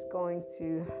 this is going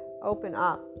to open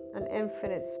up an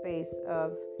infinite space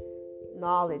of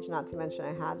knowledge. Not to mention,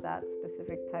 I had that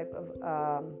specific type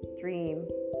of dream,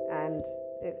 and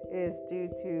it is due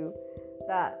to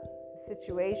that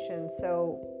situation.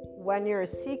 So when you're a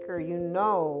seeker, you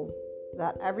know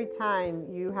that every time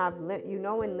you have, you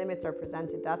know when limits are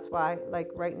presented. That's why, like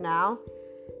right now,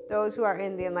 those who are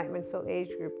in the Enlightenment Soul Age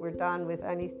group, we're done with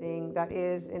anything that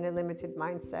is in a limited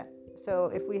mindset.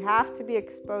 So if we have to be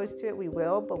exposed to it, we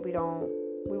will, but we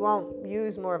won't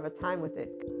use more of a time with it.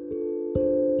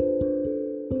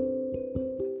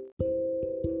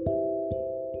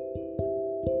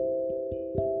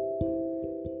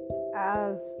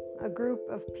 As a group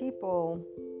of people,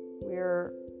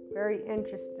 we're very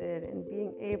interested in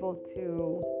being able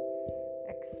to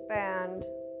expand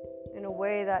in a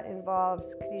way that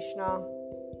involves Krishna,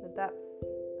 the depths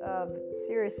of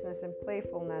seriousness and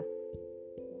playfulness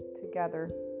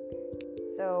together.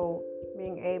 So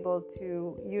being able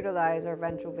to utilize our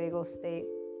ventral vagal state.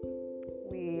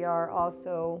 We are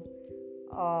also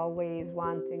always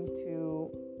wanting to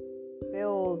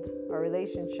build our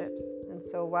relationships. And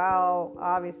so while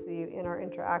obviously in our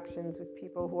interactions with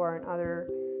people who are in other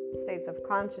states of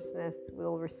consciousness,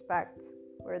 we'll respect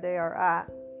where they are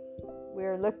at,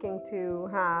 we're looking to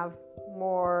have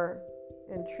more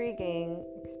intriguing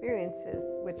experiences,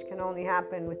 which can only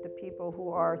happen with the people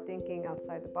who are thinking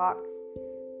outside the box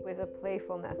with a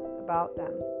playfulness about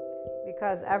them,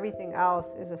 because everything else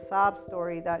is a sob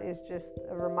story that is just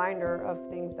a reminder of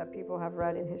things that people have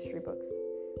read in history books,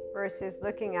 versus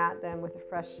looking at them with a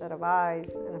fresh set of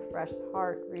eyes and a fresh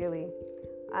heart, really.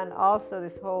 And also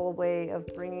this whole way of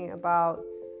bringing about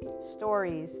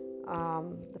stories,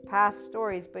 the past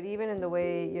stories, but even in the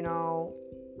way,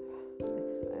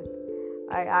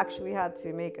 I actually had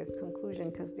to make a conclusion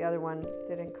because the other one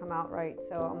didn't come out right,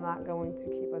 so I'm not going to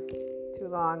keep us too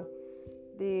long.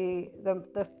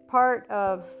 The part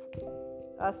of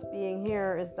us being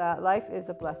here is that life is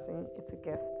a blessing. It's a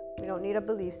gift. We don't need a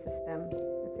belief system.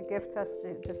 It's a gift to us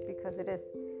just because it is.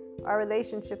 Our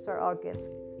relationships are all gifts.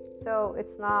 So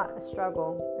it's not a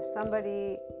struggle. If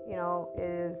somebody,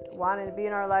 is wanting to be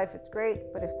in our life, it's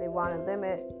great. But if they want to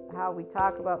limit how we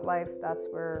talk about life, that's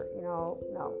where, no.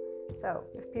 So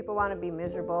if people want to be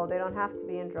miserable, they don't have to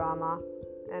be in drama.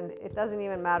 And it doesn't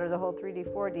even matter the whole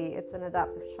 3D, 4D, it's an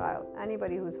adaptive child.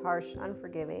 Anybody who's harsh,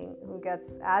 unforgiving, who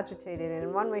gets agitated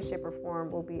in one way, shape, or form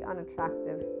will be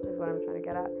unattractive, is what I'm trying to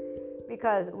get at.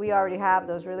 Because we already have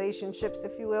those relationships,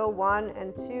 if you will, one.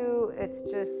 And two, it's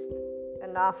just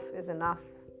enough is enough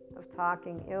of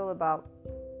talking ill about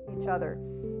each other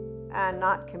and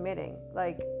not committing.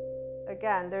 Like,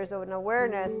 again, there's an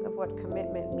awareness of what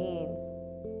commitment means.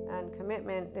 And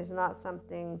commitment is not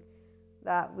something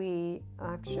that we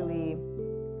actually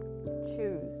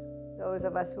choose. Those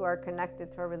of us who are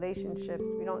connected to our relationships,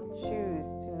 we don't choose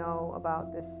to know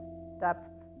about this depth.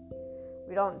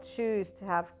 We don't choose to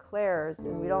have clairs,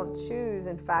 and we don't choose,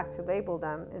 in fact, to label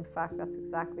them. In fact, that's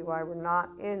exactly why we're not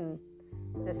in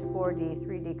this 4D,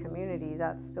 3D community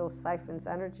that still siphons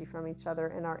energy from each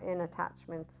other in our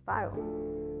in-attachment styles.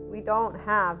 We don't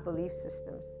have belief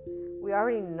systems. We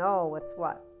already know what's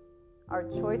what. Our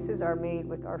choices are made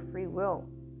with our free will,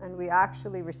 and we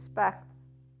actually respect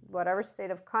whatever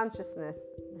state of consciousness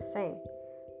the same.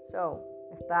 So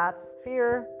if that's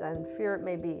fear, then fear it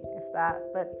may be.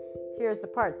 But here's the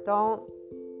part, don't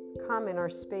come in our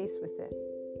space with it.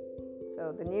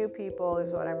 So the new people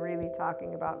is what I'm really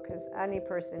talking about, because any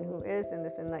person who is in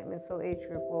this Enlightenment Soul Age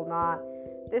group will not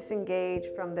disengage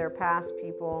from their past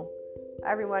people.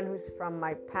 Everyone who's from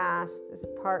my past is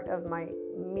a part of my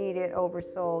immediate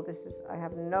oversoul. I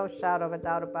have no shadow of a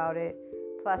doubt about it.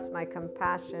 Plus my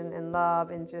compassion and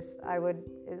love, and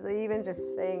even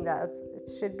just saying that it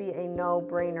should be a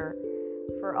no-brainer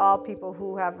for all people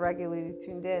who have regularly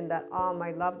tuned in, that all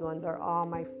my loved ones are all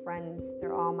my friends,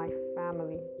 they're all my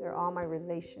family, they're all my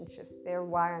relationships. They're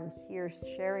why I'm here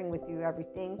sharing with you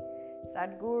everything.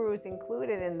 Sadhguru is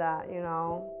included in that,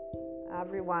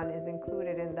 everyone is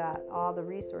included in that. All the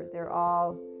resources, they're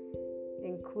all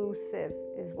inclusive,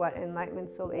 is what Enlightenment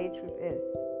Soul Age group is.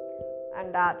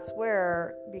 And that's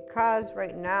where, because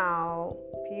right now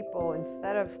people,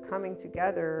 instead of coming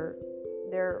together,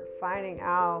 they're finding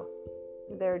out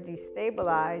they're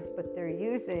destabilized, but they're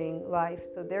using life.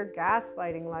 So they're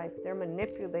gaslighting life. They're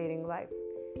manipulating life.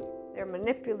 They're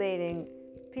manipulating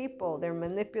people. They're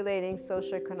manipulating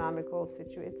socioeconomical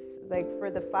situations. It's like for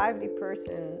the 5D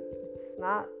person, it's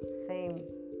not the same.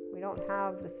 We don't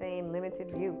have the same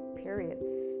limited view, period.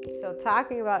 So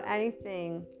talking about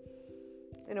anything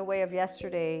in a way of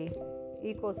yesterday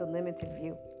equals a limited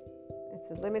view. It's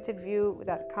a limited view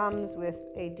that comes with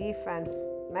a defense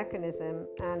mechanism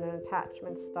and an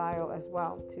attachment style as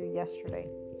well to yesterday.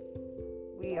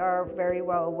 We are very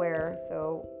well aware.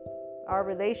 So our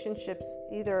relationships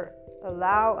either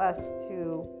allow us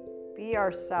to be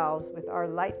ourselves with our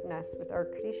lightness, with our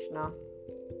Krishna,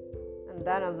 and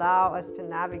then allow us to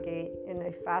navigate in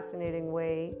a fascinating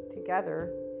way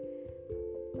together.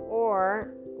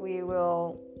 Or we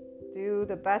will do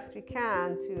the best we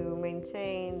can to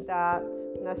maintain that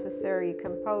necessary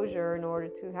composure in order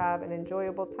to have an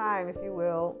enjoyable time, if you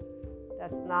will.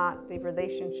 That's not the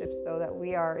relationships, though, that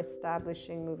we are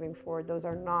establishing moving forward. Those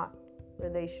are not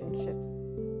relationships.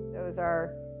 Those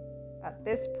are, at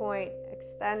this point,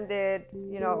 extended,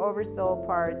 oversoul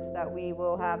parts that we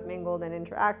will have mingled and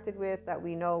interacted with, that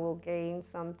we know will gain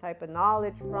some type of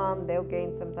knowledge from. They'll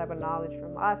gain some type of knowledge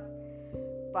from us.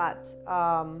 But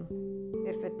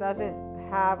if it doesn't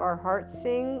have our heart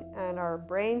sing and our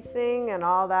brain sing and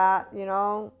all that,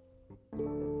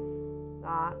 it's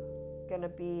not going to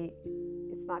be,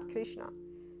 it's not Krishna.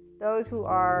 Those who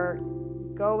are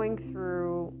going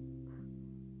through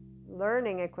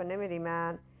learning equanimity,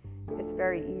 man, it's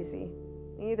very easy.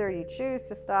 Either you choose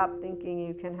to stop thinking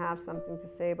you can have something to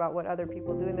say about what other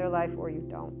people do in their life, or you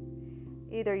don't.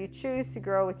 Either you choose to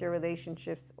grow with your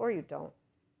relationships, or you don't.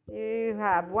 You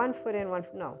have one foot in,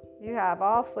 no. You have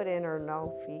all foot in or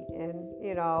no feet in.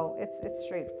 It's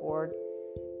straightforward.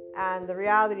 And the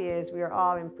reality is we are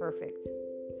all imperfect.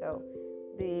 So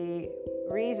the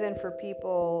reason for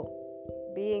people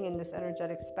being in this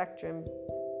energetic spectrum,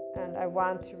 and I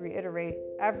want to reiterate,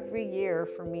 every year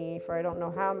for me, for I don't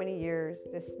know how many years,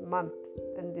 this month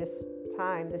and this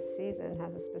time, this season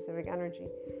has a specific energy.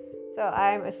 So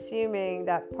I'm assuming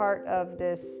that part of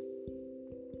this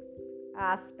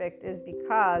aspect is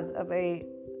because of a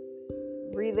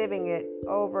reliving it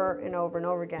over and over and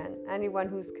over again. Anyone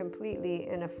who's completely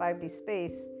in a 5D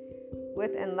space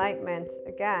with enlightenment,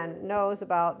 again, knows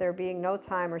about there being no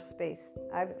time or space.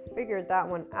 I've figured that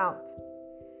one out.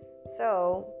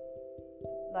 So,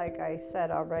 like I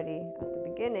said already at the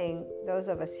beginning, those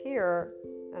of us here,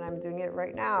 and I'm doing it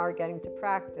right now, are getting to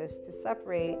practice to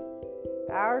separate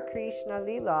our Krishna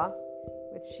Leela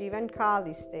with Shiva and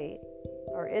Kali state,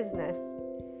 our isness,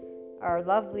 our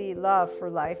lovely love for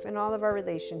life and all of our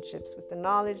relationships, with the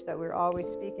knowledge that we're always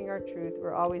speaking our truth,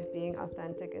 we're always being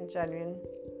authentic and genuine,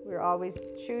 we're always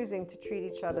choosing to treat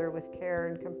each other with care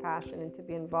and compassion and to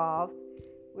be involved.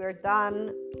 We're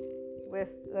done with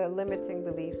the limiting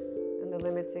beliefs and the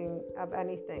limiting of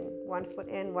anything. 1 foot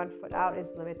in, 1 foot out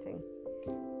is limiting.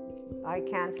 I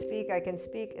can't speak, I can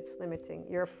speak, it's limiting.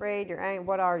 You're afraid, you're angry,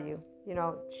 what are you?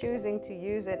 Choosing to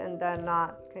use it and then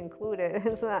not conclude it.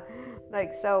 It's not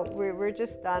so we're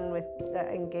just done with the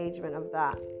engagement of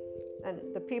that. And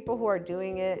the people who are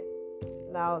doing it,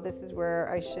 now this is where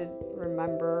I should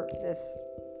remember this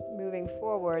moving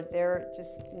forward, they're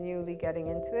just newly getting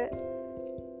into it.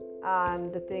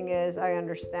 And the thing is, I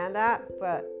understand that,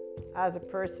 but as a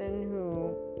person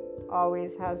who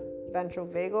always has ventral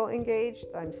vagal engaged,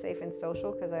 I'm safe and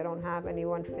social because I don't have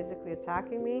anyone physically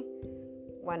attacking me.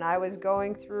 When I was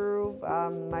going through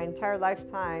my entire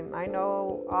lifetime, I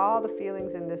know all the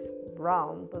feelings in this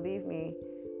realm. Believe me,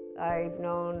 I've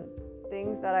known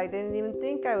things that I didn't even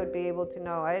think I would be able to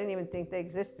know. I didn't even think they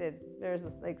existed. There's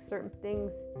certain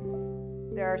things,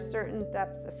 there are certain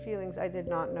depths of feelings I did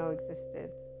not know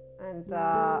existed. And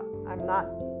I'm not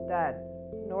dead,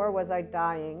 nor was I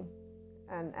dying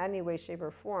in any way, shape,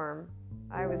 or form.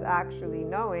 I was actually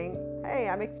knowing, hey,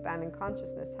 I'm expanding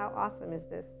consciousness. How awesome is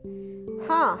this?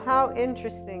 How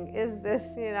interesting is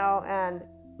this, and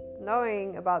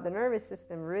knowing about the nervous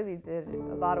system really did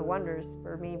a lot of wonders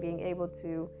for me, being able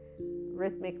to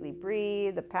rhythmically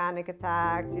breathe, the panic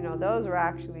attacks, those were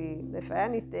actually, if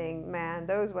anything, man,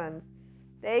 those ones,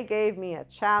 they gave me a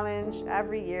challenge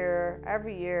every year.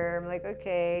 I'm like,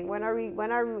 okay, when are we,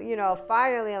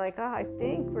 finally, I'm like, I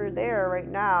think we're there right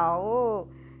now.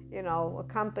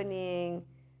 Accompanying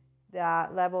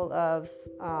that level of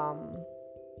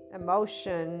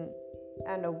emotion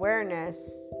and awareness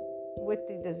with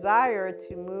the desire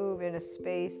to move in a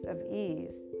space of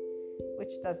ease,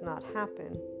 which does not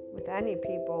happen with any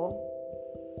people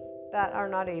that are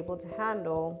not able to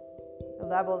handle a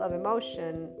level of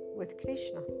emotion with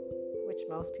Krishna, which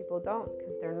most people don't,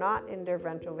 because they're not in their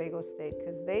ventral vagal state,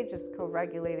 because they just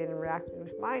co-regulated and reacted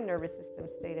with my nervous system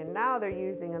state, and now they're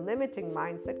using a limiting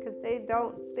mindset because they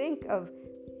don't think of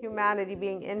humanity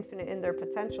being infinite in their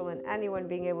potential and anyone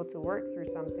being able to work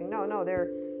through something. No,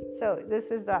 so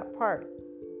this is that part.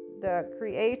 The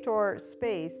creator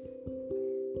space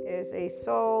is a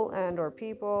soul and or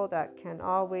people that can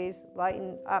always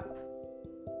lighten up.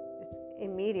 It's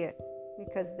immediate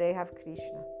because they have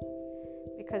Krishna,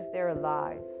 because they're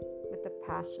alive with the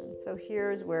passion. So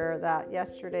here's where that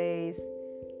yesterday's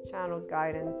channeled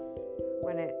guidance,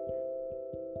 when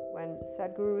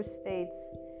Sadhguru states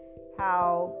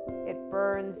how it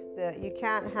burns you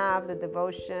can't have the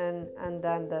devotion and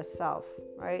then the self,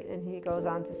 right? And he goes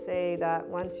on to say that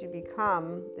once you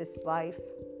become this life,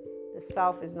 the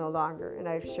self is no longer. And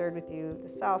I've shared with you the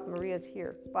self, Maria's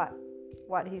here. But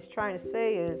what he's trying to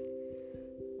say is,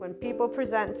 when people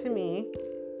present to me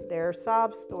their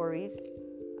sob stories,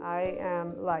 I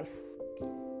am life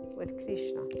with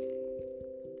Krishna.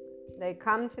 They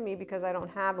come to me because I don't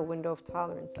have a window of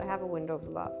tolerance. I have a window of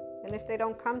love. And if they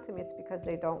don't come to me, it's because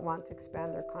they don't want to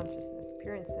expand their consciousness,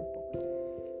 pure and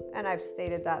simple. And I've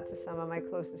stated that to some of my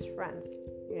closest friends.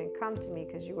 You didn't come to me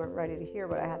because you weren't ready to hear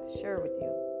what I had to share with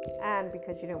you, and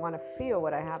because you didn't want to feel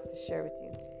what I have to share with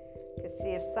you. Because see,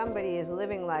 if somebody is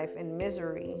living life in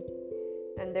misery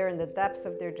and they're in the depths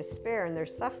of their despair and they're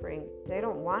suffering, they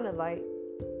don't want a light.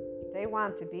 They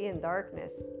want to be in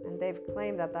darkness, and they've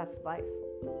claimed that that's life.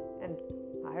 And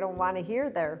I don't want to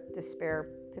hear their despair,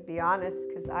 to be honest,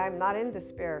 because I'm not in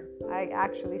despair. I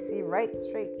actually see right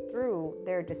straight through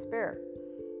their despair.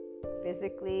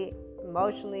 Physically,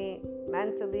 emotionally,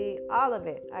 mentally, all of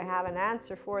it. I have an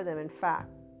answer for them, in fact,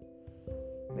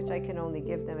 which I can only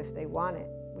give them if they want it.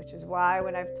 Which is why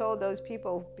when I've told those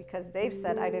people, because they've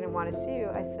said, I didn't want to see you,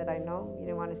 I said, I know you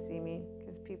didn't want to see me.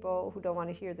 Because people who don't want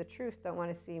to hear the truth don't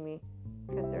want to see me,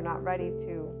 because they're not ready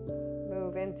to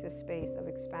move into space of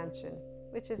expansion,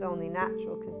 which is only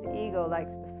natural because the ego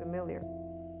likes the familiar.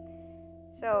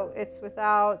 So it's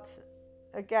without,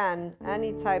 again,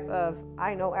 any type of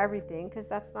I know everything, because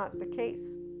that's not the case.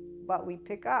 But we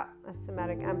pick up as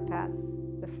somatic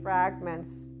empaths the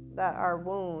fragments that are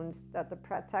wounds that the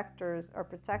protectors are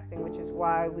protecting, which is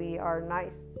why we are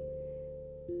nice.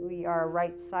 We are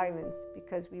right silence,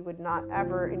 because we would not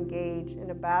ever engage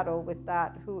in a battle with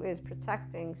that who is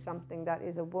protecting something that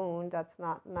is a wound that's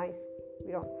not nice.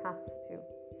 We don't have to,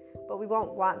 but we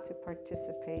won't want to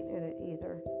participate in it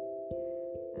either.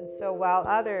 And so while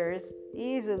others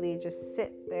easily just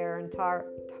sit there and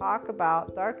talk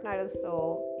about dark night of the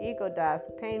soul, ego death,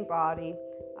 pain body,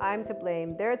 I'm to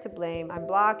blame, they're to blame, I'm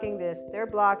blocking this, they're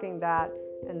blocking that,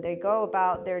 and they go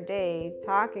about their day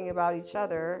talking about each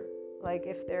other like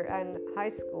if they're in high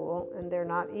school and they're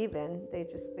not even. They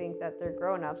just think that they're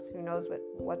grown-ups. Who knows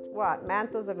what's what?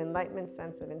 Mantles of enlightenment,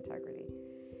 sense of integrity.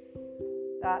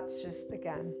 That's just,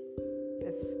 again,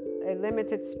 it's a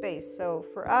limited space. So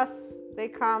for us, they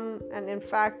come, and in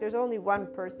fact, there's only one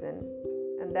person,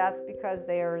 and that's because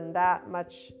they are in that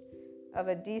much of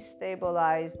a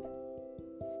destabilized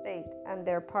state, and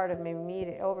they're part of my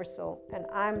immediate oversoul. And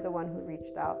I'm the one who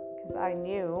reached out because I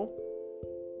knew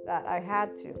that I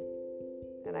had to.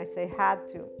 And I say had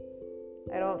to.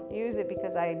 I don't use it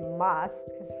because I must,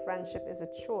 because friendship is a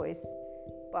choice.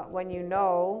 But when you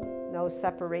know no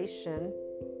separation,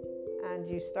 and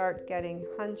you start getting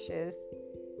hunches,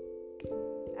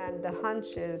 and the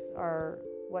hunches are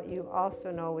what you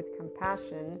also know with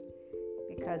compassion,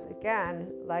 because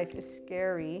again, life is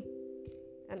scary,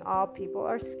 and all people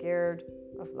are scared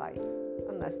of life,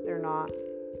 unless they're not.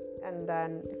 And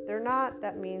then if they're not,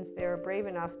 that means they're brave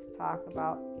enough to talk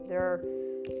about their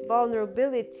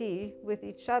vulnerability with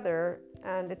each other,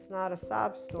 and it's not a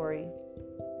sob story.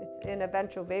 It's in a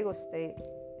ventral vagal state.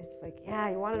 It's like,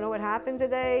 yeah, you want to know what happened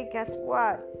today? Guess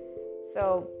what?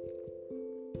 So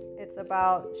it's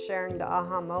about sharing the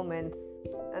aha moments,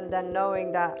 and then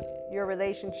knowing that your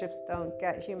relationships don't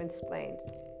get human-splained.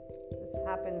 It's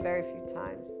happened very few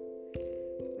times,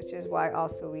 which is why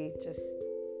also we just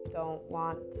don't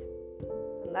want,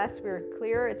 unless we're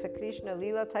clear it's a Krishna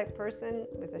Lila type person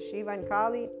with a Shiva and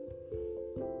Kali,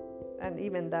 and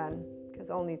even then, because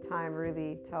only time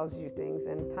really tells you things,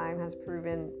 and time has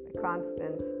proven a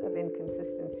constant of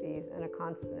inconsistencies, and a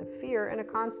constant of fear, and a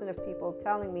constant of people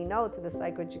telling me no to the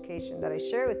psychoeducation that I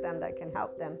share with them that can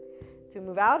help them to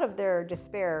move out of their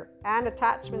despair and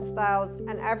attachment styles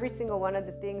and every single one of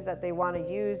the things that they want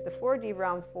to use the 4D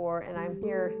realm for. And I'm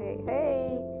here,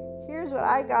 hey, here's what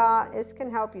I got. This can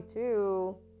help you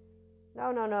too.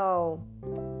 No.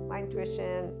 My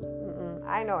intuition,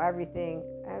 I know everything.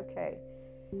 Okay.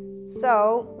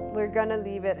 So we're going to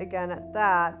leave it again at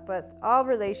that. But all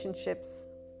relationships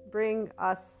bring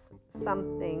us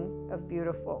something of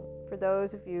beautiful. For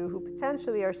those of you who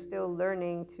potentially are still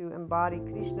learning to embody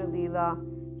Krishna Lila,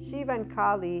 Shiva and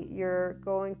Kali, you're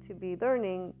going to be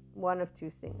learning one of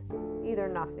two things. Either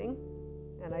nothing,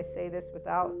 and I say this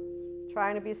without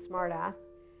trying to be a smartass,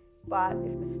 but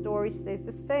if the story stays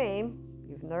the same,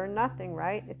 you've learned nothing,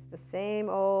 right? It's the same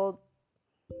old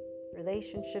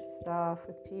relationship stuff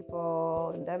with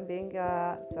people and them being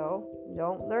so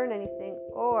don't learn anything.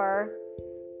 Or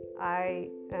I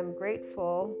am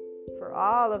grateful for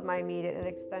all of my immediate and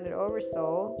extended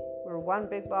oversoul. We're one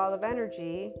big ball of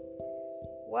energy,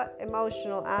 what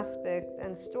emotional aspect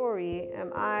and story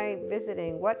am I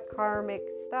visiting? What karmic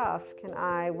stuff can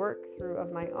I work through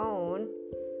of my own?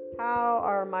 How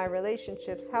are my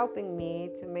relationships helping me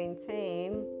to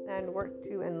maintain and work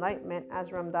to enlightenment?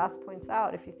 As Ram Dass points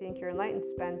out, if you think you're enlightened,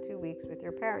 spend 2 weeks with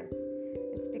your parents.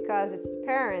 It's because it's the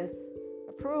parents'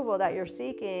 approval that you're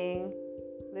seeking.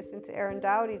 Listen to Aaron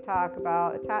Doughty talk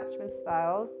about attachment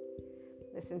styles.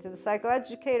 Listen to the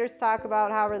psychoeducators talk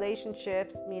about how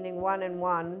relationships, meaning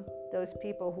one-on-one, those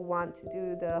people who want to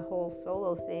do the whole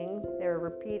solo thing, they're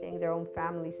repeating their own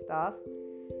family stuff.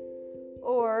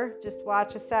 Or just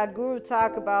watch a Sadhguru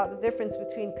talk about the difference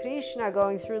between Krishna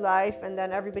going through life and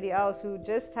then everybody else who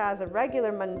just has a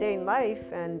regular mundane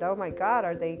life, and oh my God,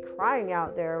 are they crying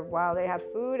out there while they have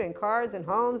food and cars and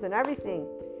homes and everything.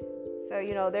 So,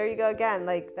 there you go again.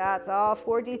 Like, that's all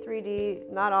 4D,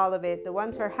 3D, not all of it. The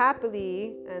ones who are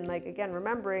happily, and like, again,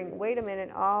 remembering, wait a minute,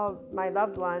 all my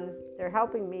loved ones, they're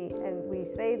helping me. And we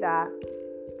say that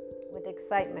with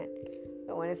excitement.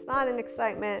 But when it's not an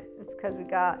excitement, it's because we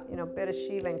got, a bit of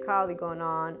Shiva and Kali going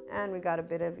on, and we got a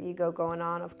bit of ego going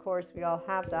on. Of course, we all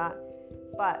have that.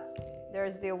 But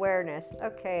there's the awareness.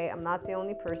 Okay, I'm not the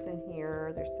only person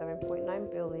here. There's 7.9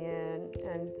 billion,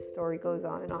 and the story goes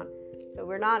on and on. So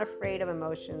we're not afraid of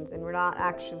emotions, and we're not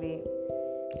afraid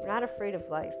of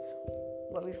life.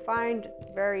 What we find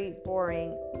very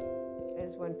boring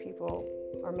is when people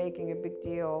are making a big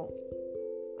deal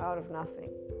out of nothing,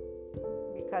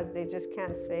 because they just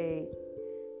can't say,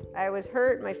 I was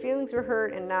hurt, my feelings were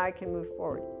hurt, and now I can move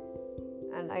forward.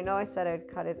 And I know I said I'd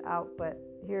cut it out, but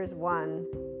here's one.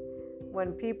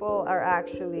 When people are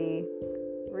actually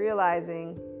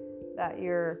realizing that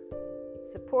you're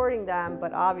supporting them,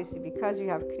 but obviously because you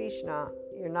have Krishna,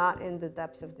 you're not in the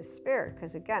depths of despair.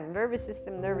 Because again, nervous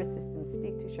system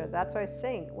speak to each other. That's why I was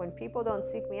saying, when people don't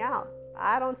seek me out,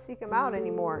 I don't seek them out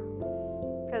anymore.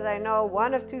 Because I know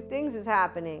one of two things is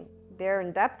happening. They're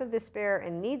in depth of despair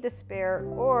and need despair,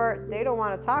 or they don't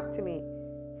want to talk to me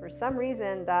for some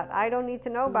reason that I don't need to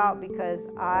know about, because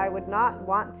I would not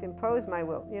want to impose my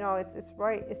will. It's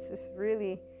right. It's just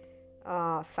really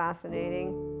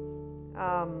fascinating.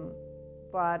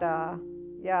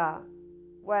 Yeah,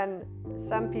 when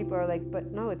some people are like,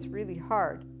 but no, it's really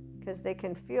hard, because they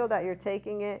can feel that you're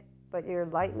taking it, but you're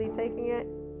lightly taking it.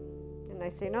 And I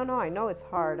say, no, I know it's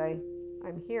hard.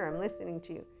 I'm here. I'm listening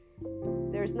to you.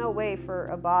 There's no way for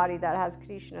a body that has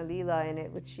Krishna Lila in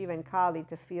it with Shiva and Kali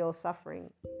to feel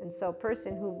suffering. And so a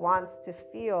person who wants to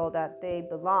feel that they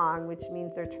belong, which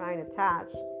means they're trying to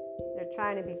attach, they're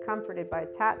trying to be comforted by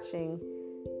attaching,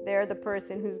 they're the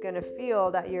person who's going to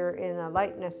feel that you're in a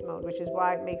lightness mode, which is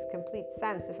why it makes complete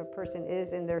sense if a person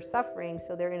is in their suffering,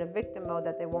 so they're in a victim mode,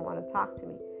 that they won't want to talk to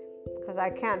me, because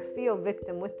I can't feel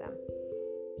victim with them.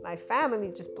 My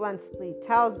family just bluntly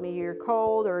tells me you're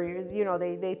cold, or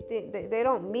they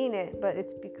don't mean it, but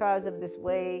it's because of this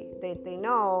way they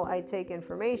know I take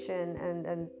information,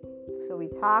 and so we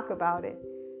talk about it.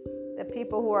 The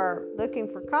people who are looking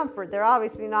for comfort, they're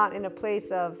obviously not in a place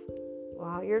of,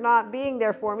 well, you're not being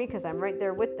there for me, because I'm right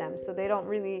there with them. So they don't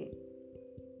really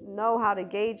know how to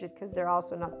gauge it, because they're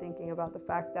also not thinking about the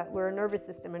fact that we're a nervous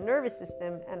system,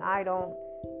 and I don't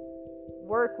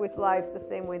work with life the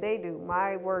same way they do.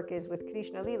 My work is with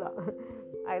Krishna Lila.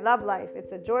 I love life.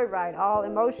 It's a joyride, all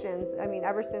emotions. I mean,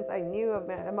 ever since I knew of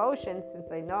emotions, since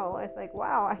I know, it's like,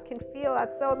 wow, I can feel.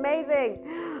 That's so amazing.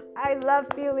 I love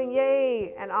feeling,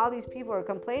 yay. And all these people are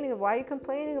complaining. Why are you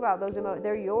complaining about those emotions?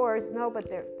 They're yours. No, but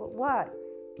what?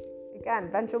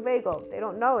 Again, ventral vagal. They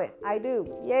don't know it. I do.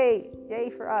 Yay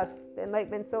for us, the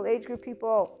Enlightenment Soul Age Group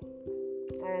people.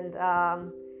 And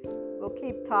we'll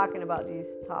keep talking about these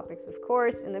topics, of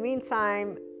course. In the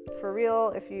meantime, for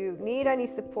real, if you need any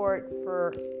support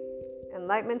for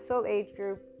Enlightenment Soul Age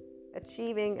Group,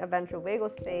 achieving a ventral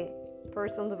vagal state,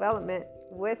 personal development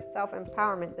with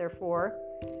self-empowerment, therefore,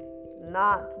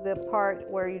 not the part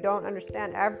where you don't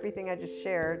understand everything I just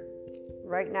shared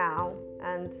right now.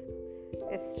 And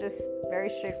it's just very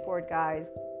straightforward, guys.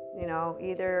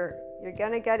 Either you're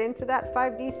going to get into that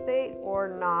 5D state or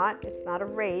not. It's not a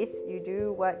race. You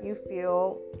do what you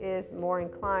feel is more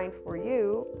inclined for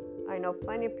you. I know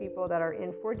plenty of people that are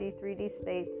in 4D, 3D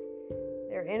states.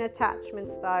 They're in attachment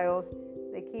styles.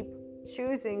 They keep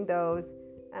choosing those.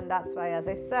 And that's why, as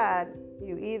I said,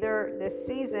 you either this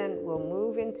season will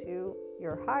move into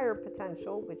your higher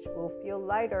potential, which will feel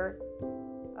lighter.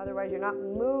 Otherwise, you're not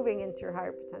moving into your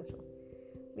higher potential.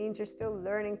 It means you're still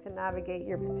learning to navigate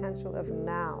your potential of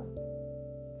now.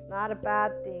 It's not a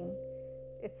bad thing.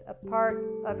 It's a part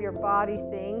of your body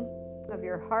thing, of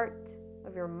your heart,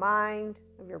 of your mind,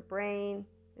 of your brain.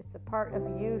 It's a part of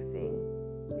you thing.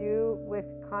 You with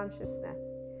consciousness.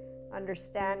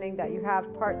 understanding that you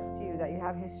have parts to you, that you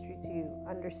have history to you,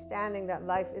 understanding that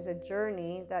life is a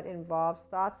journey that involves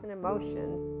thoughts and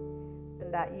emotions,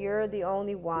 and that you're the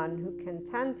only one who can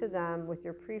tend to them with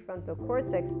your prefrontal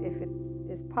cortex if it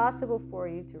is possible for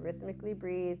you to rhythmically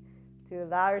breathe, to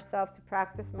allow yourself to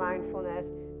practice mindfulness,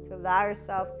 to allow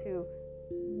yourself to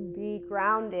be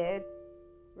grounded.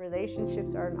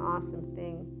 Relationships are an awesome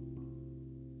thing,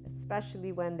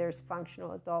 especially when there's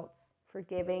functional adults,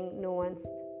 forgiving, nuanced.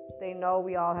 They know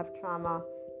we all have trauma.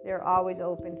 They're always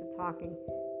open to talking.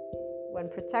 When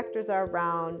protectors are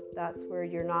around, that's where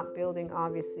you're not building,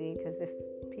 obviously, because if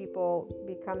people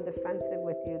become defensive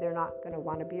with you, they're not going to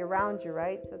want to be around you,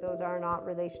 right? So those are not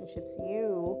relationships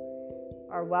you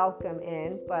are welcome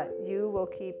in, but you will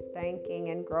keep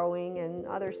thanking and growing and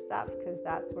other stuff, because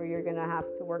that's where you're going to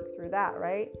have to work through that,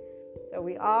 right? So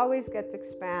we always get to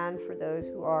expand for those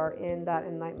who are in that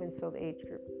Enlightenment Soul Age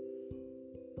group.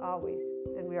 Always.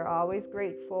 And we are always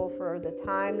grateful for the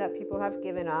time that people have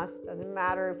given us. Doesn't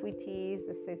matter if we tease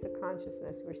the states of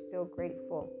consciousness, we're still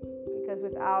grateful. Because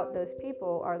without those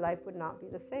people, our life would not be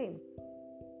the same.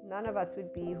 None of us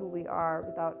would be who we are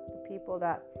without the people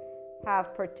that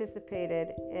have participated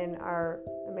in our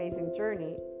amazing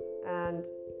journey. And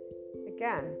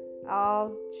again,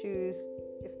 I'll choose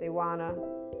if they want to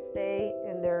stay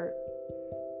in their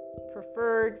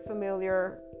preferred,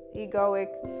 familiar, egoic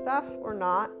stuff or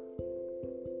not.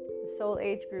 The soul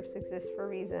age groups exist for a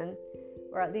reason,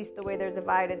 or at least the way they're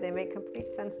divided, they make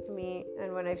complete sense to me.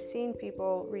 And when I've seen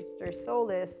people reach their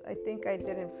soulless, I think I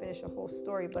didn't finish a whole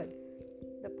story, but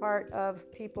the part of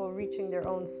people reaching their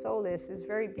own soulless is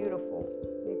very beautiful,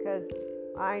 because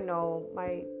I know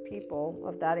my people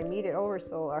of that immediate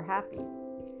oversoul are happy.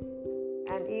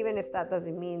 And even if that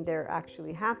doesn't mean they're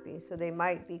actually happy, so they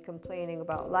might be complaining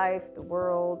about life, the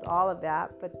world, all of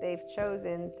that, but they've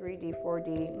chosen 3D,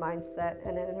 4D mindset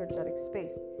and an energetic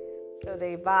space. So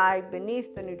they vibe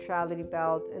beneath the neutrality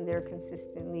belt, and they're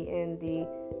consistently in the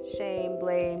shame,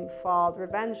 blame, fault,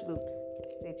 revenge loops.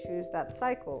 They choose that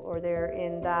cycle, or they're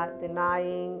in that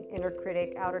denying, inner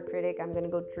critic, outer critic. I'm going to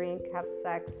go drink, have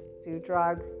sex, do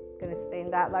drugs, going to stay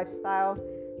in that lifestyle.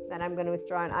 Then I'm going to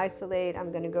withdraw and isolate.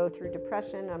 I'm going to go through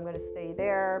depression. I'm going to stay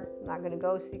there. I'm not going to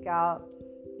go seek out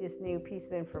these new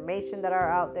pieces of information that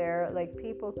are out there. Like,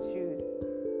 people choose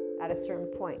at a certain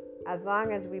point. As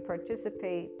long as we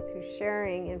participate to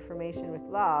sharing information with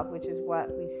love, which is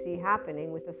what we see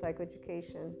happening with the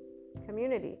psychoeducation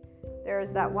community.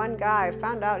 There's that one guy, I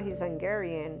found out he's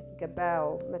Hungarian,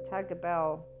 Gabel, Meta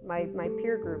Gabel, my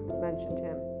peer group mentioned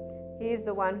him. He's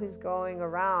the one who's going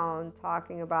around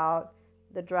talking about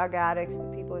the drug addicts, the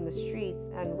people in the streets,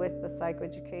 and with the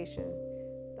psychoeducation.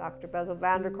 Dr. Bessel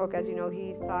van der Kolk, as you know,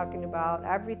 he's talking about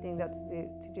everything that's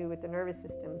to do with the nervous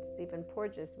system. Stephen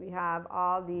Porges. We have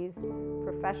all these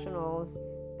professionals.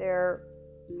 They're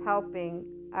helping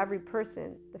every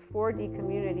person. The 4D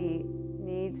community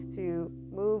needs to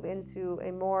move into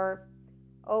a more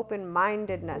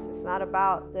open-mindedness. It's not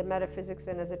about the metaphysics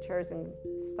and esotericism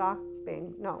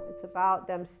stopping. No, it's about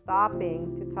them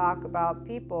stopping to talk about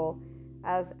people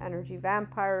as energy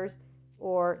vampires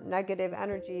or negative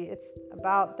energy. It's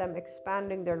about them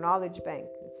expanding their knowledge bank.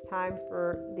 It's time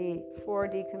for the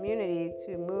 4D community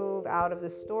to move out of the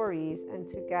stories and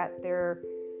to get their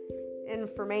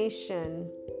information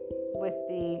with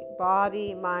the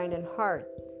body, mind, and heart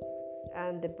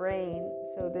and the brain.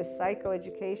 So this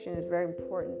psychoeducation is very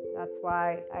important. That's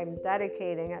why I'm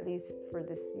dedicating, at least for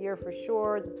this year for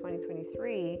sure, the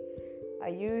 2023, I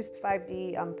used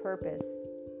 5D on purpose,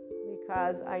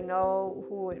 because I know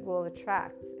who it will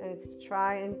attract. And it's to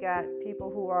try and get people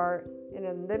who are in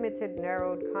a limited,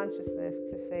 narrowed consciousness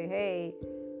to say, hey,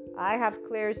 I have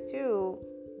clairs too.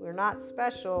 We're not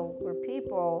special. We're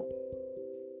people.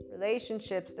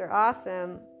 Relationships, they're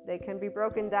awesome. They can be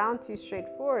broken down too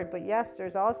straightforward. But yes,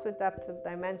 there's also depths of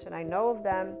dimension. I know of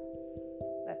them.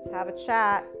 Let's have a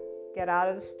chat. Get out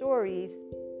of the stories.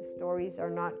 The stories are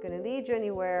not going to lead you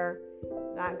anywhere.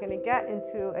 Not going to get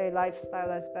into a lifestyle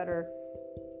that's better.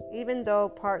 Even though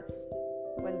parts,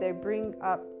 when they bring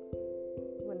up,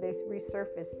 when they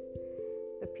resurface,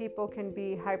 the people can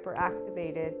be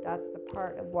hyperactivated. That's the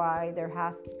part of why there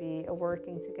has to be a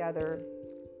working together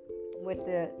with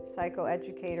the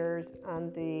psychoeducators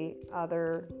and the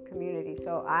other community.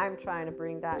 So I'm trying to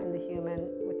bring that in the human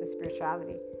with the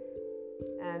spirituality.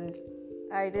 And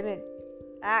I didn't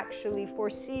actually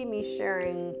foresee me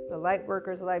sharing the light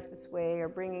worker's life this way or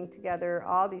bringing together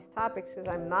all these topics, because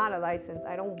I'm not a licensed,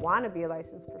 I don't want to be a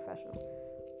licensed professional,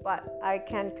 but I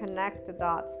can connect the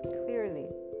dots clearly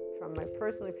from my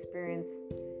personal experience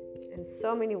in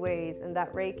so many ways. And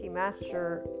that Reiki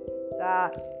master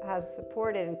that has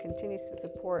supported and continues to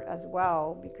support as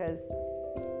well, because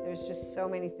there's just so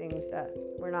many things that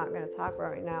we're not going to talk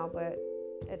about right now, but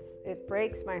it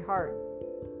breaks my heart.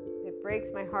 It breaks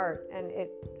my heart, and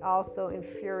it also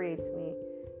infuriates me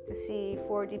to see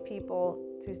 4D people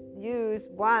to use,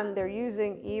 one, they're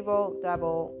using evil,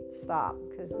 devil, stop,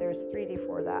 because there's 3D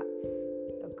for that.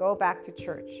 Go back to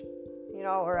church,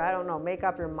 or I don't know, make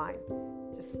up your mind.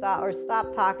 Just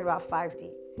stop talking about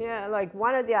 5D. Yeah, like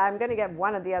I'm going to get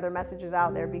one of the other messages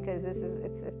out there, because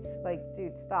it's like,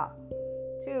 dude, stop.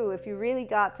 2, if you really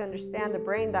got to understand the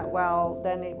brain that well,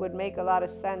 then it would make a lot of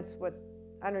sense what,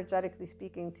 energetically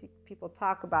speaking, people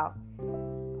talk about.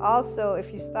 Also,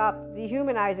 if you stop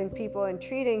dehumanizing people and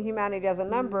treating humanity as a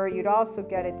number, you'd also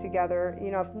get it together.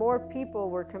 If more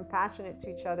people were compassionate to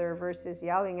each other versus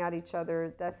yelling at each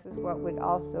other, this is what would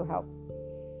also help.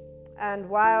 And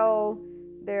while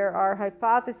there are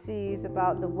hypotheses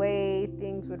about the way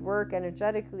things would work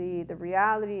energetically, the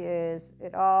reality is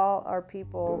it all are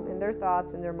people in their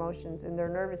thoughts, in their emotions, in their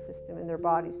nervous system, in their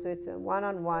bodies. So it's a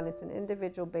one-on-one, it's an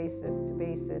individual basis to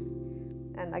basis.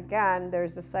 And again,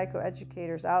 there's the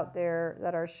psychoeducators out there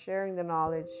that are sharing the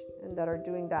knowledge and that are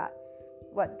doing that.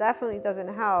 What definitely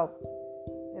doesn't help,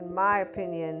 in my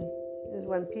opinion, is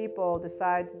when people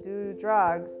decide to do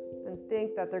drugs and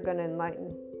think that they're going to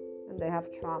enlighten, and they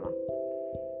have trauma.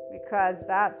 Because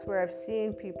that's where I've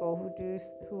seen people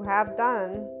who have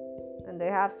done, and they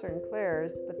have certain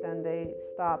clairs, but then they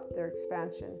stop their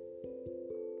expansion.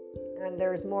 And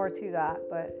there's more to that,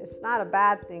 but it's not a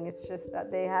bad thing. It's just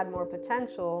that they had more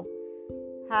potential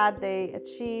had they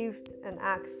achieved and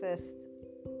accessed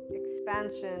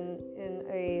expansion in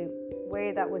a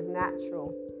way that was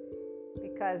natural.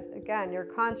 Because again, your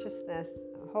consciousness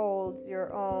holds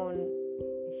your own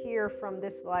here from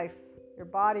this life. Your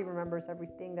body remembers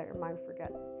everything that your mind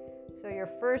forgets. So your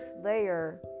first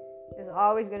layer is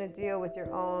always going to deal with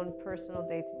your own personal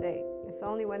day-to-day. It's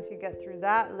only once you get through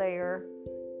that layer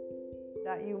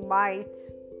that you might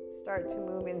start to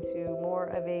move into more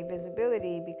of a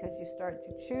visibility, because you start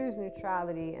to choose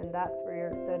neutrality, and that's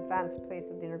where the advanced place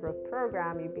of the inner growth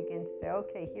program, you begin to say,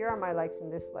 okay, here are my likes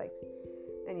and dislikes,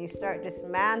 and you start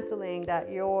dismantling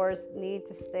that yours need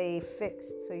to stay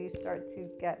fixed. So you start to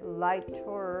get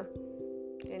lighter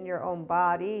in your own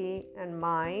body and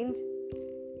mind,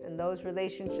 and those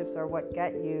relationships are what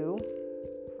get you.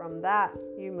 From that,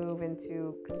 you move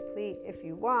into complete, if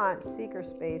you want, seeker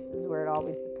space is where it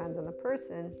always depends on the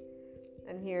person.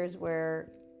 And here's where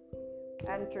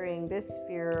entering this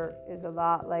sphere is a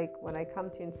lot like when I come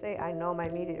to you and say, I know my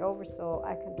immediate oversoul,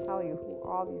 I can tell you who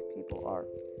all these people are.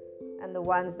 And the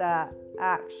ones that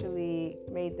actually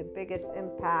made the biggest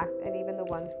impact, and even the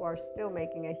ones who are still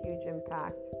making a huge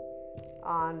impact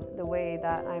on the way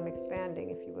that I'm expanding,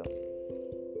 if you will.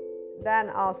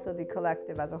 Then also the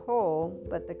collective as a whole,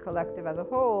 but the collective as a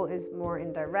whole is more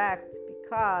indirect,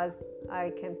 because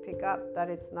I can pick up that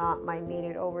it's not my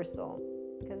immediate oversoul,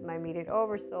 because my immediate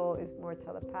oversoul is more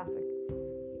telepathic,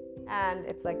 and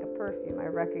it's like a perfume. I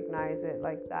recognize it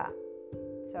like that.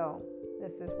 So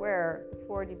this is where the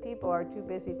 4D people are too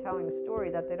busy telling a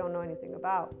story that they don't know anything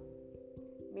about,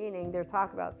 meaning they're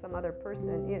talking about some other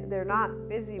person. They're not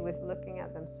busy with looking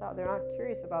at themselves. They're not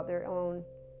curious about their own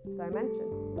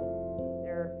dimension.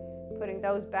 They're putting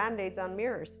those band-aids on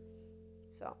mirrors.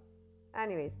 So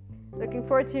anyways, looking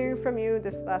forward to hearing from you.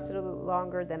 This lasted a little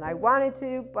longer than I wanted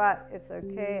to, but it's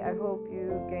okay. I hope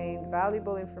you gained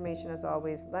valuable information as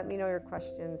always. Let me know your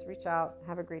questions. Reach out.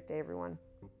 Have a great day, everyone.